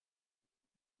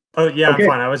 Oh, yeah, okay. I'm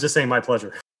fine. I was just saying my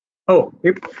pleasure. Oh,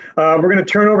 we're going to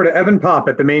turn over to Evan Popp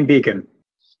at the Maine Beacon.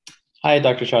 Hi,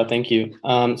 Dr. Shah, thank you.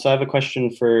 So I have a question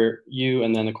for you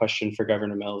and then a question for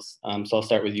Governor Mills. So I'll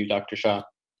start with you, Dr. Shah.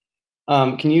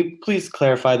 Can you please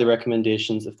clarify the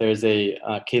recommendations if there's a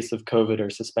case of COVID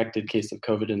or suspected case of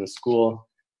COVID in the school?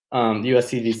 The US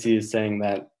CDC is saying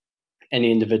that any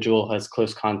individual has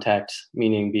close contact,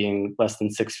 meaning being less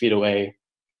than 6 feet away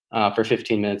for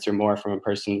 15 minutes or more from a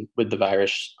person with the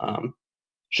virus,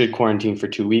 should quarantine for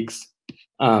 2 weeks.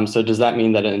 So does that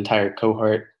mean that an entire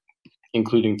cohort,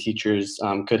 including teachers,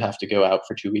 could have to go out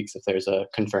for 2 weeks if there's a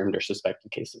confirmed or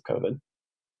suspected case of COVID?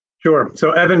 Sure.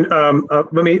 So Evan,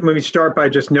 let me start by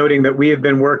just noting that we have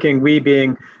been working, we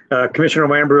being Commissioner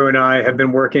Lambrew and I have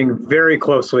been working very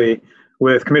closely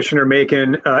with Commissioner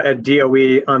Macon at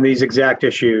DOE on these exact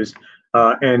issues.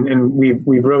 And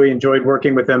we've really enjoyed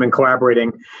working with them and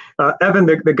collaborating. Evan,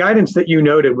 the guidance that you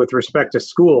noted with respect to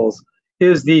schools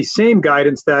is the same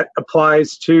guidance that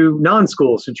applies to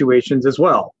non-school situations as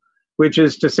well, which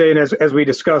is to say, and as we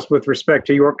discussed with respect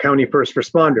to York County first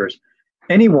responders,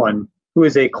 anyone who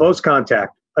is a close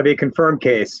contact of a confirmed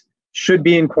case should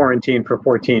be in quarantine for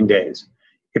 14 days.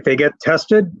 If they get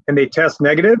tested and they test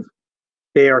negative,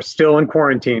 they are still in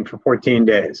quarantine for 14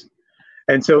 days.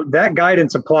 And so that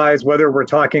guidance applies whether we're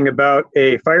talking about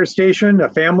a fire station, a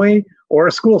family, or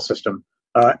a school system.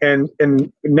 And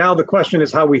now the question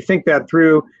is how we think that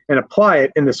through and apply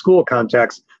it in the school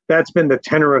context. That's been the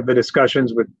tenor of the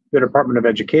discussions with the Department of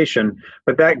Education.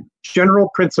 But that general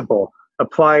principle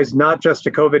applies not just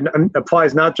to COVID,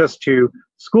 applies not just to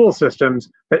school systems,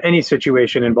 but any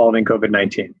situation involving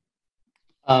COVID-19.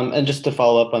 And just to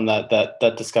follow up on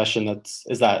that discussion,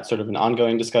 is that sort of an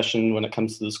ongoing discussion when it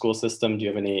comes to the school system? Do you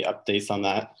have any updates on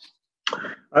that?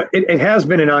 It has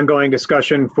been an ongoing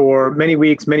discussion for many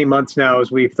weeks, many months now,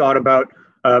 as we've thought about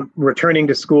returning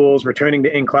to schools, returning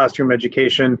to in-classroom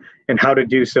education, and how to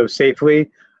do so safely.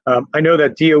 I know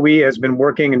that DOE has been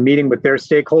working and meeting with their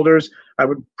stakeholders. I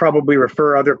would probably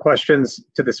refer other questions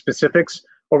to the specifics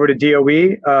over to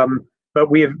DOE, but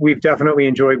we've definitely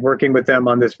enjoyed working with them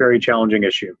on this very challenging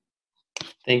issue.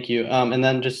 Thank you. And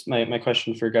then just my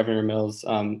question for Governor Mills,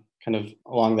 kind of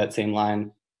along that same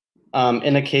line.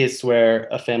 In a case where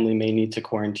a family may need to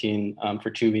quarantine for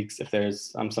 2 weeks if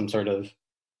there's some sort of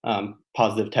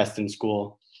positive test in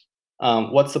school,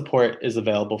 what support is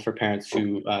available for parents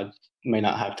who may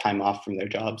not have time off from their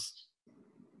jobs?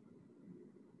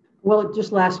 Well,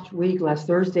 just last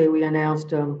Thursday, we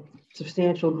announced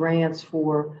substantial grants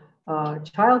for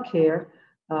childcare,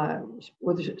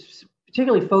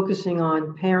 particularly focusing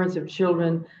on parents of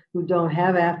children who don't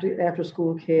have after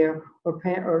school care,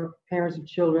 or parents of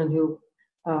children who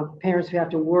parents who have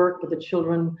to work, but the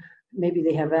children, maybe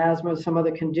they have asthma or some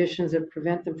other conditions that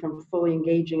prevent them from fully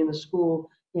engaging in the school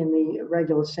in the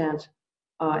regular sense.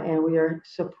 And we are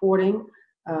supporting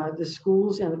the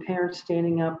schools and the parents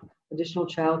standing up additional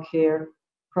child care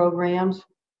programs.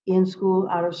 in school,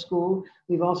 out of school.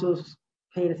 We've also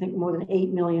paid, I think, more than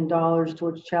 $8 million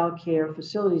towards childcare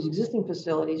facilities, existing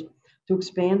facilities, to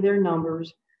expand their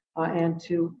numbers and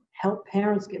to help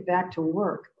parents get back to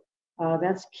work.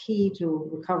 That's key to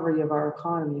recovery of our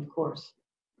economy, of course.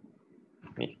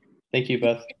 Great. Thank you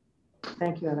both.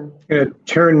 Thank you, Evan. I'm going to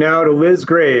turn now to Liz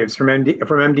Graves from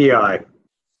MDI.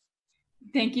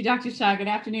 Thank you, Dr. Shah. Good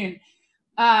afternoon.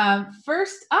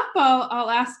 First up, I'll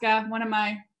ask one of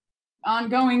my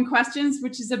ongoing questions,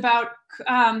 which is about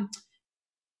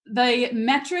the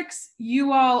metrics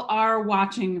you all are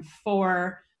watching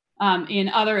for in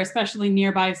other, especially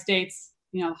nearby states,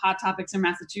 hot topics are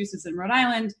Massachusetts and Rhode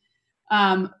Island,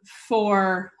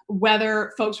 for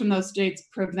whether folks from those states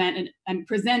present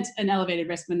an elevated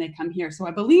risk when they come here. So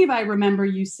I believe I remember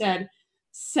you said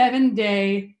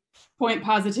 7-day point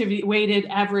positivity, weighted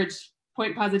average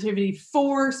point positivity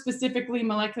for specifically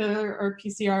molecular or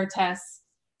PCR tests,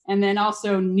 and then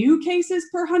also new cases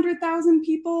per 100,000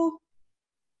 people.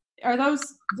 Are those,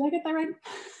 did I get that right?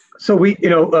 So we,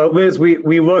 Liz,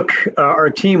 we look, our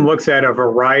team looks at a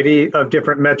variety of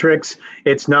different metrics.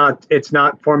 It's not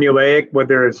formulaic,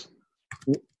 whether it's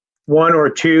one or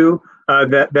two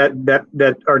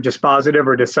that are dispositive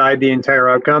or decide the entire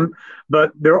outcome.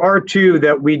 But there are two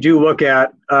that we do look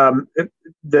at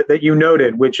that you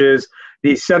noted, which is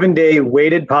the 7-day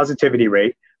weighted positivity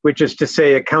rate, which is to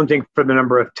say accounting for the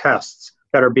number of tests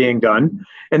that are being done.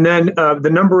 And then the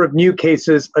number of new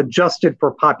cases adjusted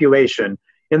for population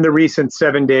in the recent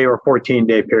 7-day or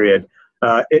 14-day period.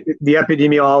 The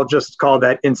epidemiologists call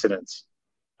that incidence.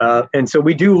 And so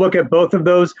we do look at both of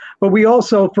those, but we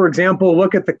also, for example,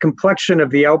 look at the complexion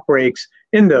of the outbreaks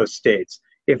in those states.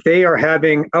 If they are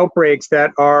having outbreaks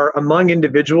that are among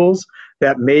individuals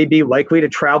that may be likely to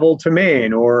travel to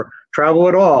Maine or travel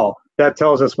at all, that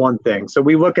tells us one thing. So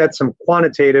we look at some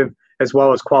quantitative as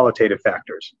well as qualitative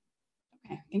factors.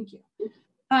 Okay, thank you.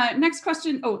 Next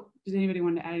question. Oh, does anybody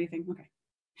want to add anything? Okay.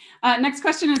 Next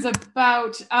question is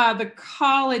about the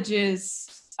colleges,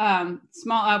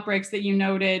 small outbreaks that you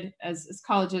noted as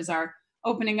colleges are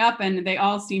opening up, and they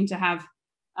all seem to have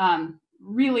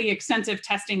really extensive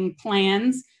testing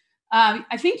plans.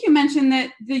 I think you mentioned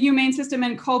that the Maine system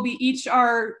and Colby each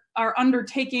are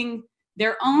undertaking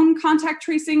their own contact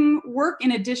tracing work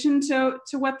in addition to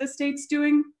what the state's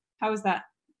doing. How is that?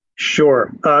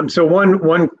 Sure. So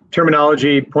one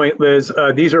terminology point, Liz,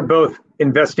 these are both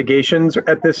investigations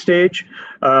at this stage.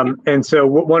 And so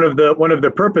one of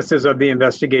the purposes of the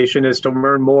investigation is to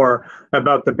learn more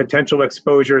about the potential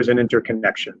exposures and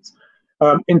interconnections.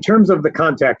 In terms of the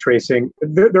contact tracing,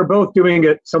 they're both doing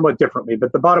it somewhat differently,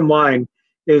 but the bottom line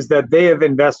is that they have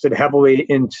invested heavily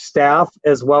in staff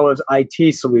as well as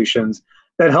IT solutions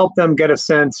that help them get a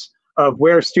sense of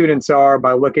where students are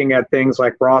by looking at things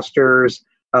like rosters,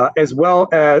 as well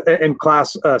as in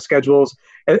class schedules,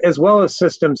 as well as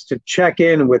systems to check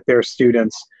in with their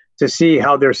students to see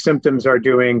how their symptoms are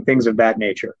doing, things of that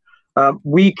nature.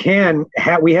 We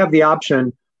have the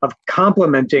option of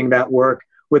complementing that work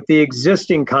with the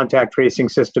existing contact tracing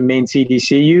system Maine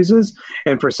CDC uses,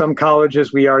 and for some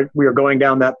colleges we are going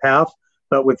down that path.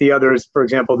 But with the others, for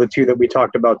example, the two that we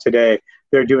talked about today,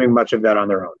 they're doing much of that on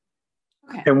their own.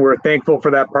 Okay. And we're thankful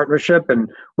for that partnership and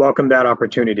welcome that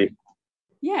opportunity.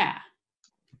 Yeah.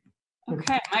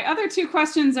 Okay. My other two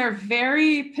questions are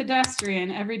very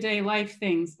pedestrian, everyday life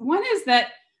things. One is that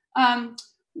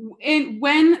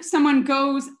when someone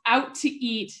goes out to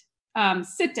eat,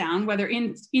 sit down, whether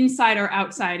inside or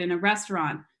outside in a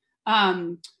restaurant,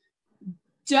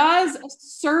 does a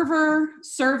server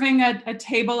serving a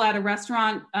table at a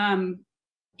restaurant,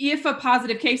 if a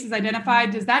positive case is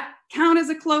identified, does that count as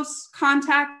a close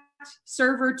contact,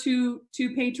 server to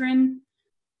patron?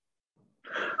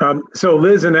 So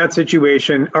Liz, in that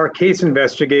situation, our case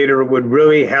investigator would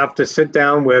really have to sit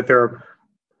down with or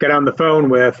get on the phone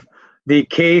with the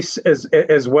case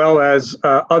as well as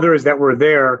others that were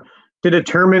there to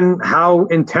determine how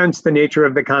intense the nature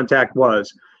of the contact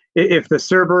was. If the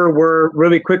server were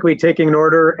really quickly taking an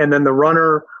order and then the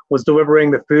runner was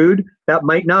delivering the food, that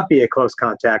might not be a close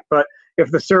contact. But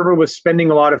if the server was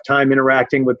spending a lot of time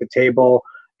interacting with the table,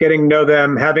 getting to know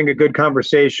them, having a good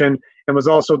conversation, and was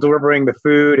also delivering the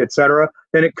food, et cetera,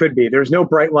 then it could be. There's no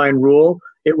bright line rule.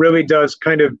 It really does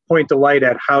kind of point the light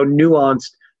at how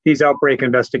nuanced these outbreak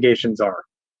investigations are.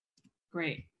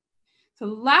 Great. So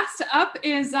last up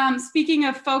is speaking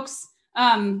of folks,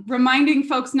 reminding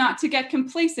folks not to get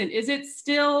complacent. Is it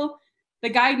still the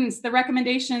guidance, the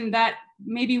recommendation that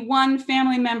maybe one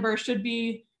family member should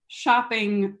be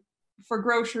shopping for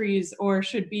groceries or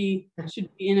should be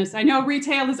in this? I know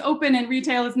retail is open and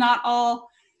retail is not all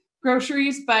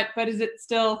groceries, but is it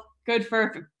still good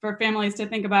for families to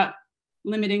think about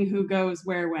limiting who goes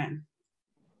where when?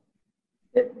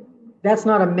 That's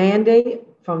not a mandate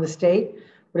from the state,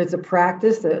 but it's a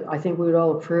practice that I think we would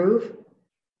all approve,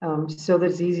 so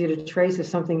that it's easier to trace if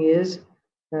something is,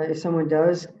 if someone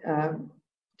does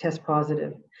test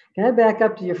positive. Can I back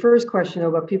up to your first question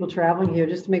about people traveling here,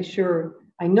 just to make sure?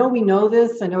 I know we know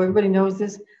this, I know everybody knows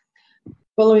this,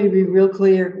 but let me be real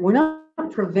clear. We're not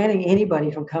preventing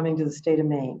anybody from coming to the state of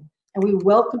Maine, and we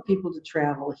welcome people to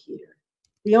travel here.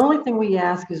 The only thing we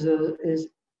ask is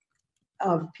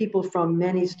of people from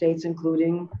many states,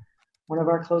 including one of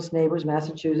our close neighbors,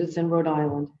 Massachusetts and Rhode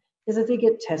Island, is that they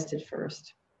get tested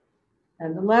first.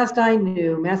 And the last I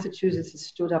knew, Massachusetts has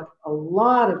stood up a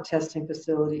lot of testing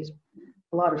facilities,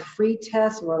 a lot of free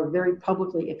tests, a lot of very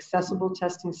publicly accessible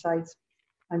testing sites.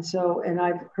 And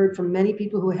I've heard from many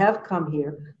people who have come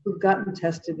here who've gotten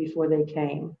tested before they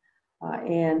came,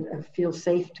 and feel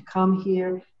safe to come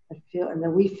here, and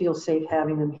then we feel safe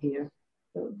having them here.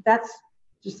 So that's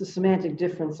just the semantic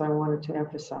difference I wanted to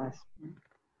emphasize.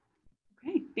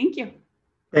 Okay, thank you.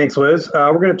 Thanks, Liz.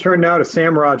 We're going to turn now to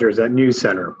Sam Rogers at News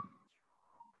Center.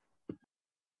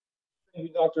 Thank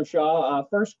you, Dr. Shah.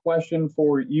 First question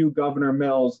for you, Governor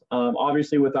Mills.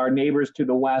 Obviously, with our neighbors to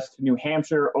the west, New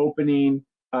Hampshire opening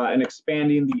and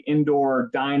expanding the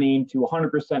indoor dining to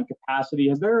 100% capacity,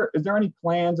 is there any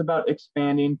plans about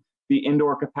expanding the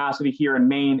indoor capacity here in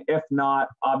Maine? If not,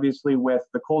 obviously, with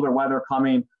the colder weather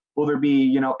coming, will there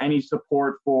be any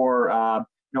support for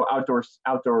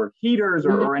outdoor heaters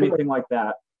or anything like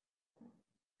that?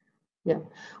 Yeah,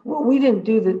 well, we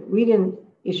didn't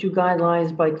issue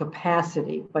guidelines by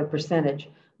capacity, by percentage.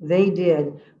 They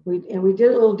did. We did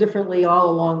it a little differently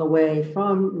all along the way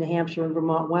from New Hampshire and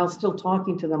Vermont, while still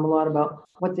talking to them a lot about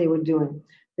what they were doing.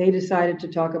 They decided to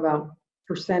talk about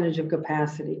percentage of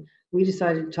capacity. We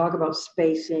decided to talk about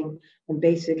spacing and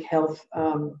basic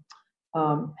healthcare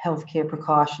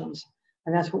precautions,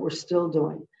 and that's what we're still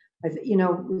doing.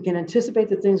 We can anticipate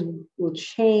that things will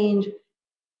change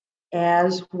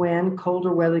when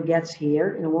colder weather gets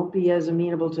here, and it won't be as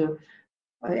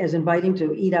as inviting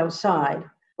to eat outside.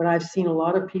 But I've seen a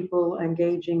lot of people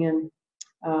engaging in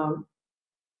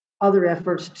other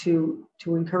efforts to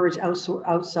encourage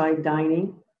outside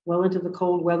dining well into the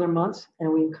cold weather months,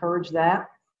 and we encourage that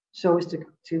so as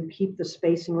to keep the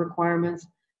spacing requirements,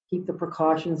 keep the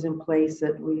precautions in place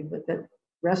that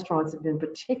restaurants have been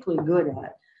particularly good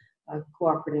at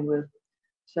cooperating with.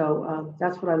 So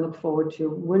that's what I look forward to.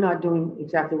 We're not doing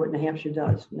exactly what New Hampshire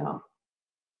does, no.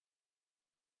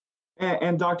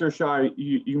 And Dr. Shah,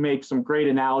 you make some great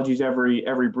analogies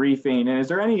every briefing. And is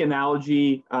there any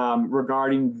analogy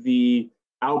regarding the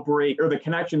outbreak or the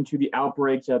connection to the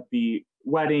outbreaks at the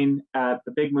wedding at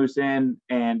the Big Moose Inn,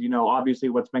 and obviously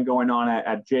what's been going on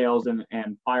at jails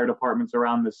and fire departments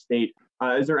around the state?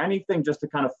 Is there anything just to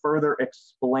kind of further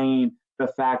explain the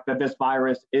fact that this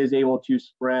virus is able to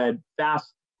spread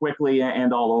fast, quickly,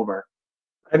 and all over?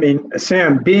 I mean,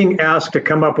 Sam, being asked to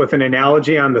come up with an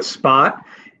analogy on the spot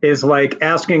is like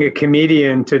asking a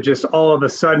comedian to just all of a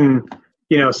sudden,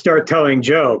 start telling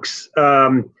jokes,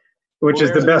 which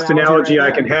is the best analogy I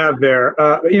can have there.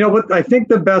 What I think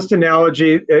the best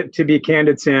analogy, to be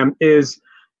candid, Sam, is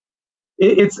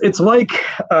it's like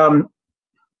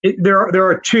there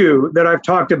are two that I've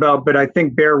talked about, but I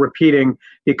think bear repeating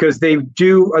because they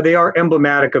are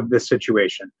emblematic of this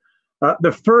situation.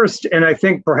 The first, and I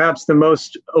think perhaps the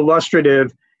most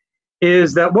illustrative,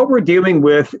 is that what we're dealing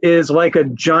with is like a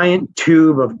giant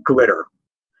tube of glitter.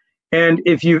 And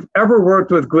if you've ever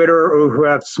worked with glitter or who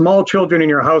have small children in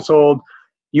your household,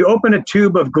 you open a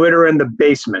tube of glitter in the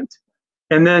basement.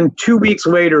 And then 2 weeks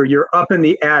later, you're up in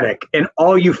the attic and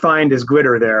all you find is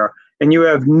glitter there. And you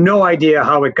have no idea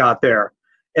how it got there.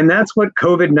 And that's what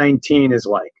COVID-19 is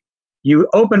like. You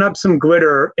open up some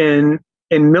glitter in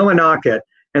Millinocket,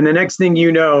 and the next thing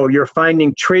you know, you're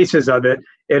finding traces of it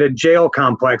at a jail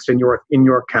complex in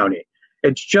York County.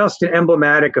 It's just an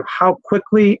emblematic of how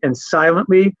quickly and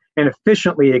silently and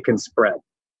efficiently it can spread.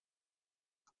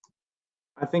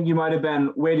 I think you might have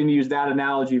been waiting to use that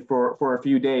analogy for a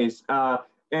few days.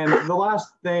 And the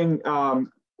last thing,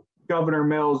 Governor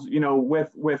Mills,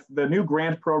 with the new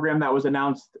grant program that was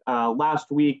announced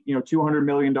last week, $200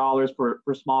 million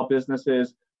for small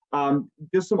businesses.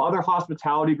 Just some other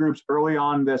hospitality groups early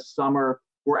on this summer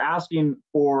were asking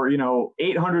for,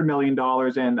 $800 million.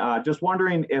 And just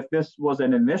wondering if this was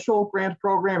an initial grant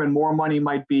program and more money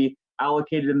might be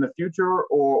allocated in the future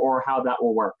or how that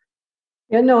will work.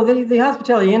 Yeah, no, the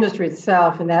hospitality industry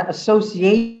itself and that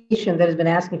association that has been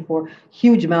asking for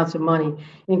huge amounts of money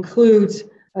includes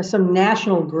some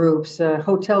national groups,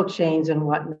 hotel chains and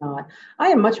whatnot. I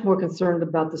am much more concerned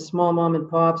about the small mom and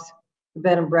pops, the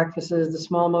bed and breakfasts, the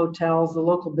small motels, the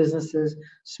local businesses,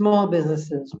 small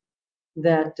businesses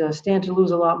that stand to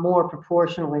lose a lot more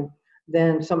proportionally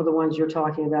than some of the ones you're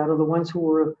talking about, or the ones who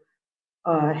were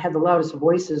had the loudest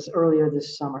voices earlier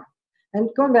this summer. And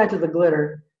going back to the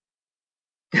glitter,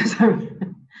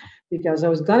 because I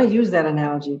was going to use that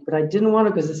analogy, but I didn't want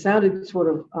to because it sounded sort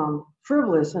of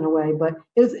frivolous in a way, but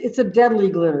it's a deadly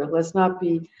glitter. Let's not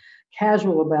be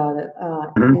casual about it.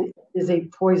 It is a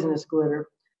poisonous glitter,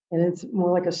 and it's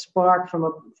more like a spark from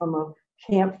a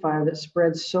campfire that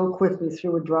spreads so quickly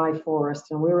through a dry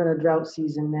forest. And we're in a drought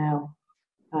season now.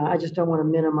 I just don't want to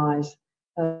minimize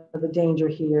the danger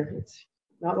here. It's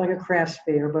not like a crafts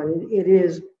fair, but it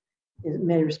is in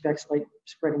many respects like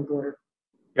spreading glitter.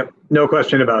 Yep, no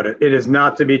question about it. It is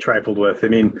not to be trifled with. I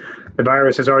mean, the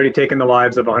virus has already taken the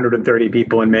lives of 130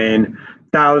 people in Maine,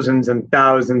 thousands and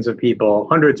thousands of people,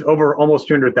 hundreds, over almost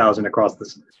 200,000 across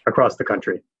the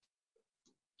country.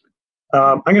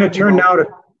 I'm going to turn now to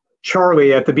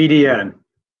Charlie at the BDN.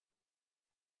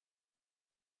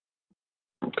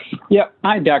 Yep.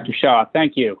 Hi, Dr. Shah.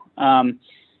 Thank you.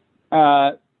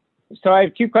 So I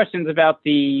have two questions about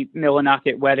the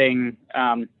Millinocket wedding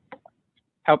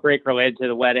outbreak related to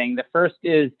the wedding. The first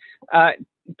is,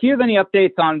 do you have any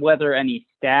updates on whether any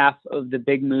staff of the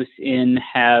Big Moose Inn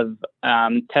have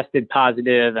tested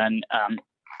positive, and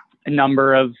a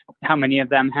number of how many of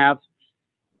them have?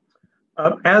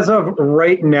 As of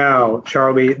right now,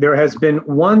 Charlie, there has been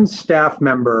one staff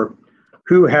member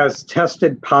who has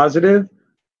tested positive.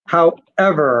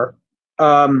 However,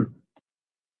 I'm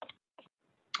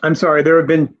sorry, there have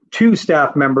been two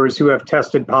staff members who have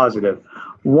tested positive.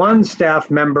 One staff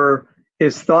member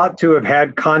is thought to have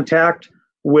had contact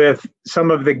with some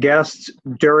of the guests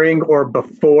during or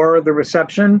before the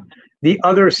reception. The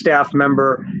other staff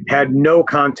member had no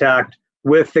contact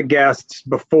with the guests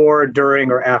before,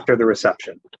 during, or after the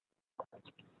reception.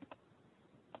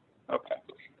 Okay.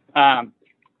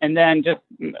 And then just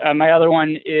my other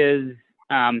one is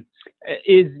Maine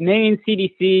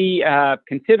CDC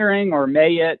considering, or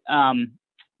may it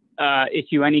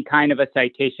issue any kind of a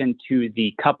citation to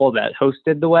the couple that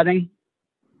hosted the wedding?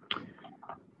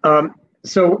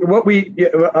 So what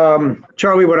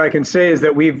Charlie, what I can say is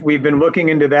that we've been looking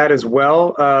into that as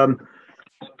well.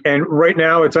 And right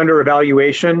now it's under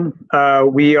evaluation.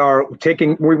 We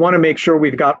want to make sure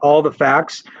we've got all the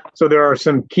facts. So there are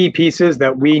some key pieces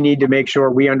that we need to make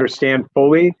sure we understand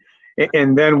fully.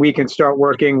 And then we can start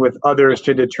working with others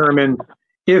to determine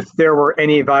if there were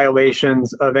any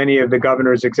violations of any of the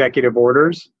governor's executive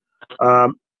orders.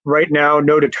 Right now,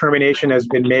 no determination has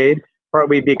been made,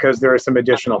 partly because there are some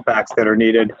additional facts that are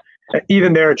needed.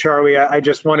 Even there, Charlie, I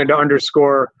just wanted to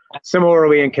underscore,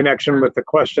 similarly in connection with the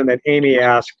question that Amy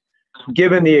asked,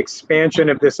 given the expansion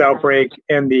of this outbreak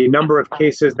and the number of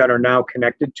cases that are now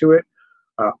connected to it,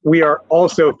 we are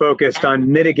also focused on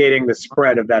mitigating the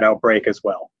spread of that outbreak as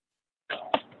well.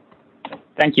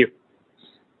 Thank you.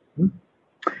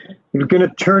 I'm going to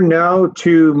turn now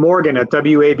to Morgan at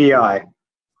WABI.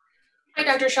 Hi,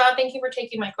 Dr. Shah. Thank you for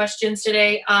taking my questions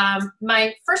today.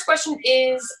 My first question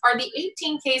is, are the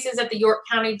 18 cases at the York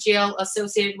County Jail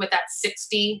associated with that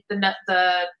 60,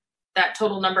 that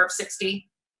total number of 60?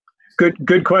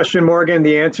 Good question, Morgan.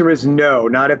 The answer is no,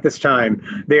 not at this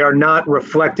time. They are not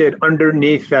reflected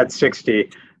underneath that 60.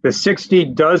 The 60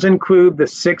 does include the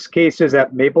 6 cases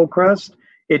at Maple Crest.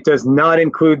 It does not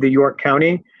include the York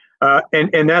County.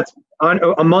 And that's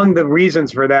among the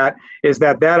reasons for that is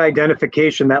that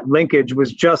identification, that linkage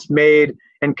was just made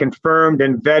and confirmed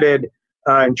and vetted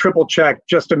and triple checked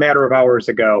just a matter of hours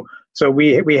ago. So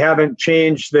we haven't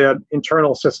changed the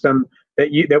internal system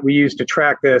that we use to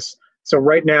track this. So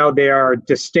right now they are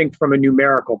distinct from a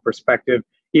numerical perspective,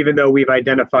 even though we've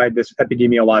identified this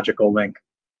epidemiological link.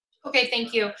 Okay,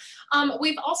 thank you.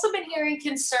 We've also been hearing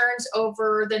concerns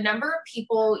over the number of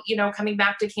people, coming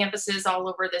back to campuses all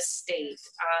over the state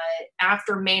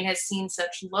after Maine has seen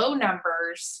such low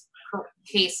numbers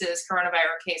cases,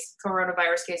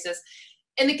 coronavirus cases.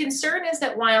 And the concern is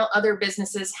that while other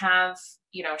businesses have,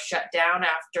 shut down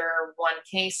after 1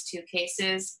 case, 2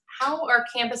 cases, how are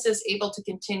campuses able to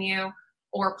continue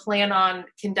or plan on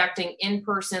conducting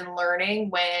in-person learning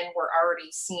when we're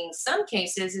already seeing some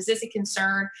cases? Is this a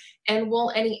concern? And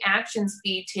will any actions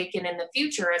be taken in the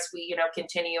future as we,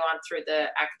 continue on through the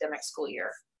academic school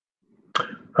year?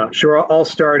 Sure, I'll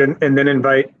start and then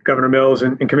invite Governor Mills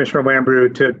and Commissioner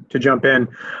Lambrew to jump in.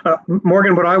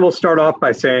 Morgan, what I will start off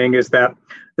by saying is that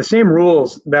the same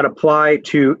rules that apply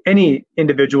to any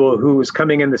individual who is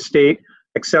coming in the state,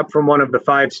 except from one of the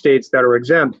 5 states that are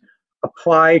exempt,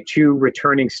 apply to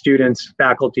returning students,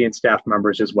 faculty, and staff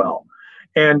members as well.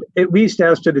 And at least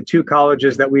as to the two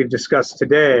colleges that we've discussed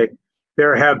today,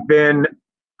 there have been,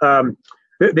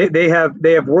 they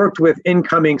have worked with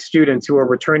incoming students who are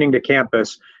returning to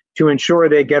campus to ensure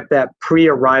they get that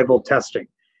pre-arrival testing.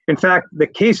 In fact, the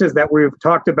cases that we've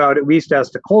talked about, at least as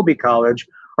to Colby College,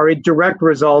 are a direct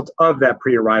result of that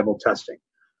pre-arrival testing.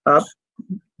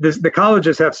 The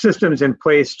colleges have systems in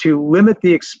place to limit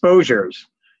the exposures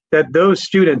that those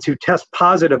students who test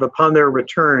positive upon their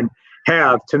return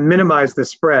have to minimize the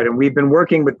spread. And we've been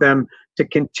working with them to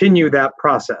continue that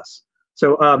process.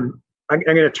 So I'm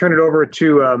going to turn it over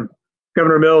to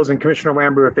Governor Mills and Commissioner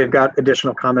Lambrew if they've got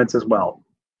additional comments as well.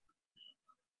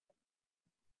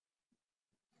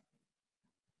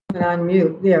 And on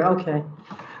mute, yeah, okay.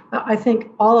 I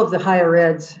think all of the higher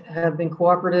eds have been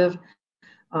cooperative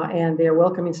and they're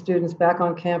welcoming students back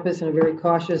on campus in a very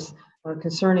cautious,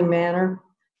 concerning manner.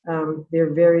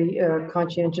 They're very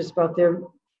conscientious about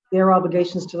their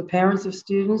obligations to the parents of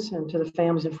students and to the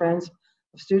families and friends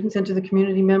of students and to the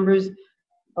community members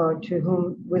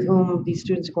with whom these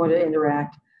students are going to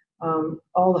interact.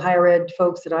 All the higher ed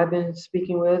folks that I've been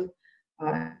speaking with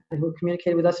and who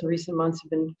communicated with us in recent months have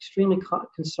been extremely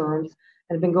concerned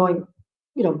and have been going,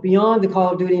 beyond the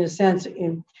call of duty in a sense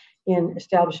in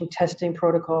establishing testing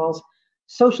protocols,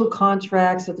 social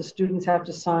contracts that the students have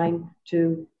to sign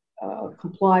to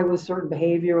comply with certain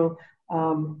behavioral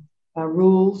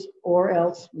rules or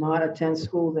else not attend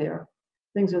school there,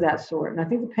 things of that sort. And I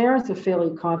think the parents are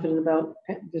fairly confident about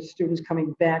the students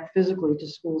coming back physically to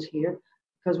schools here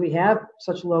because we have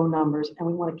such low numbers and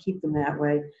we want to keep them that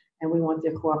way and we want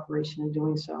their cooperation in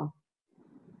doing so.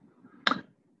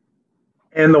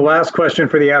 And the last question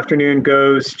for the afternoon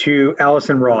goes to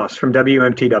Allison Ross from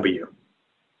WMTW.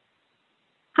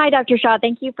 Hi, Dr. Shah.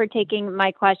 Thank you for taking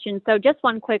my question. So just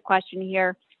one quick question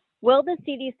here. Will the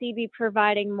CDC be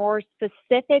providing more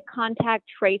specific contact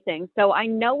tracing? So I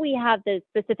know we have the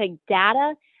specific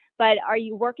data, but are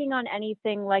you working on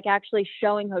anything like actually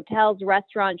showing hotels,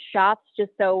 restaurants, shops,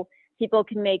 just so people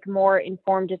can make more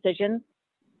informed decisions?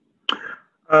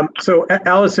 So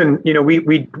Allison,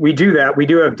 we do that. We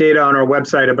do have data on our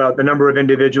website about the number of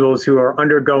individuals who are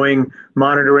undergoing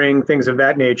monitoring, things of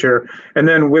that nature. And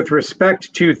then with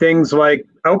respect to things like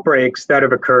outbreaks that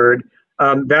have occurred,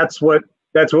 that's what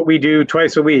we do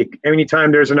twice a week.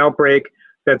 Anytime there's an outbreak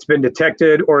that's been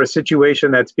detected or a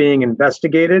situation that's being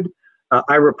investigated,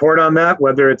 I report on that,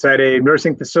 whether it's at a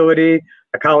nursing facility,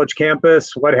 a college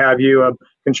campus, what have you, a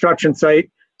construction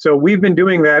site. So we've been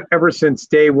doing that ever since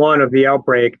day one of the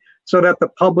outbreak so that the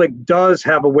public does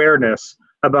have awareness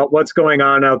about what's going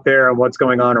on out there and what's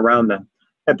going on around them.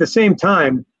 At the same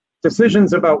time,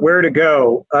 decisions about where to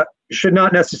go should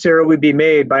not necessarily be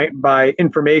made by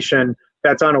information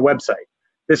that's on a website.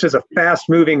 This is a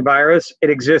fast-moving virus.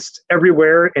 It exists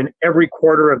everywhere in every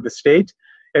quarter of the state.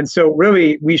 And so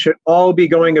really, we should all be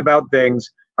going about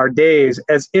things, our days,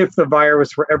 as if the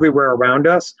virus were everywhere around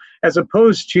us, as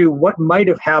opposed to what might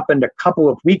have happened a couple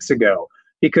of weeks ago,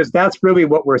 because that's really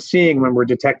what we're seeing when we're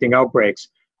detecting outbreaks.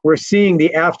 We're seeing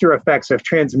the after effects of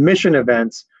transmission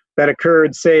events that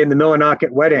occurred, say, in the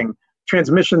Millinocket wedding,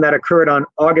 transmission that occurred on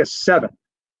August 7th,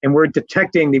 and we're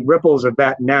detecting the ripples of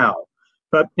that now.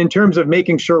 But in terms of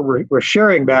making sure we're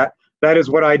sharing that, that is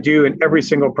what I do in every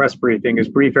single press briefing, is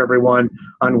brief everyone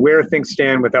on where things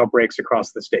stand with outbreaks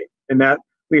across the state. And that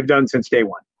we've done since day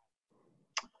one.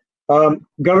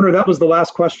 Governor, that was the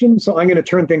last question, so I'm going to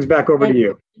turn things back over to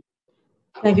you.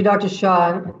 Thank you, Dr.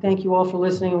 Shah. Thank you all for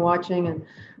listening and watching and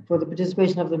for the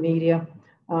participation of the media.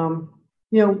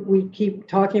 We keep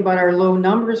talking about our low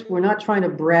numbers. We're not trying to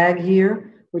brag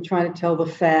here. We're trying to tell the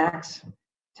facts,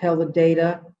 tell the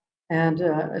data,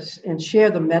 and share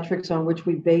the metrics on which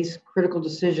we base critical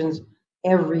decisions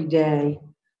every day.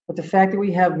 But the fact that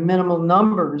we have minimal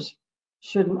numbers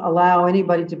shouldn't allow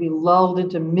anybody to be lulled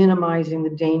into minimizing the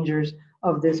dangers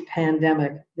of this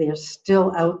pandemic. They are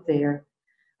still out there.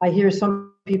 I hear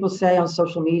some people say on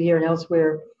social media and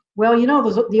elsewhere, well,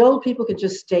 the old people could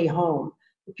just stay home.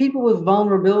 The people with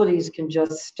vulnerabilities can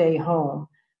just stay home.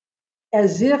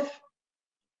 As if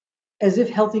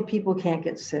healthy people can't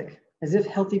get sick, as if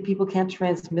healthy people can't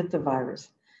transmit the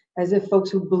virus, as if folks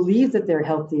who believe that they're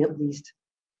healthy at least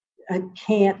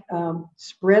can't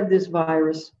spread this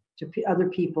virus to other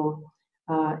people,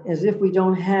 as if we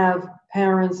don't have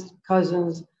parents,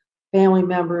 cousins, family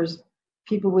members,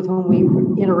 people with whom we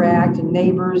interact, and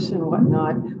neighbors and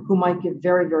whatnot, who might get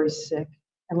very, very sick.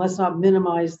 And let's not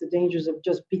minimize the dangers of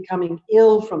just becoming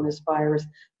ill from this virus,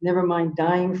 never mind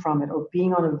dying from it or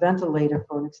being on a ventilator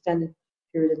for an extended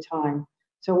period of time.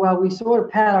 So while we sort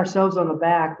of pat ourselves on the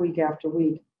back week after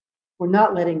week, we're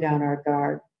not letting down our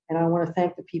guard. And I want to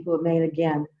thank the people of Maine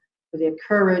again for their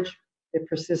courage, their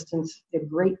persistence, their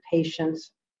great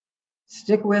patience.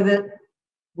 Stick with it.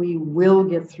 We will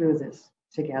get through this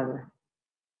together.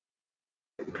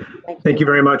 Thank you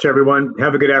very much, everyone.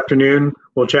 Have a good afternoon.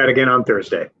 We'll chat again on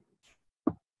Thursday.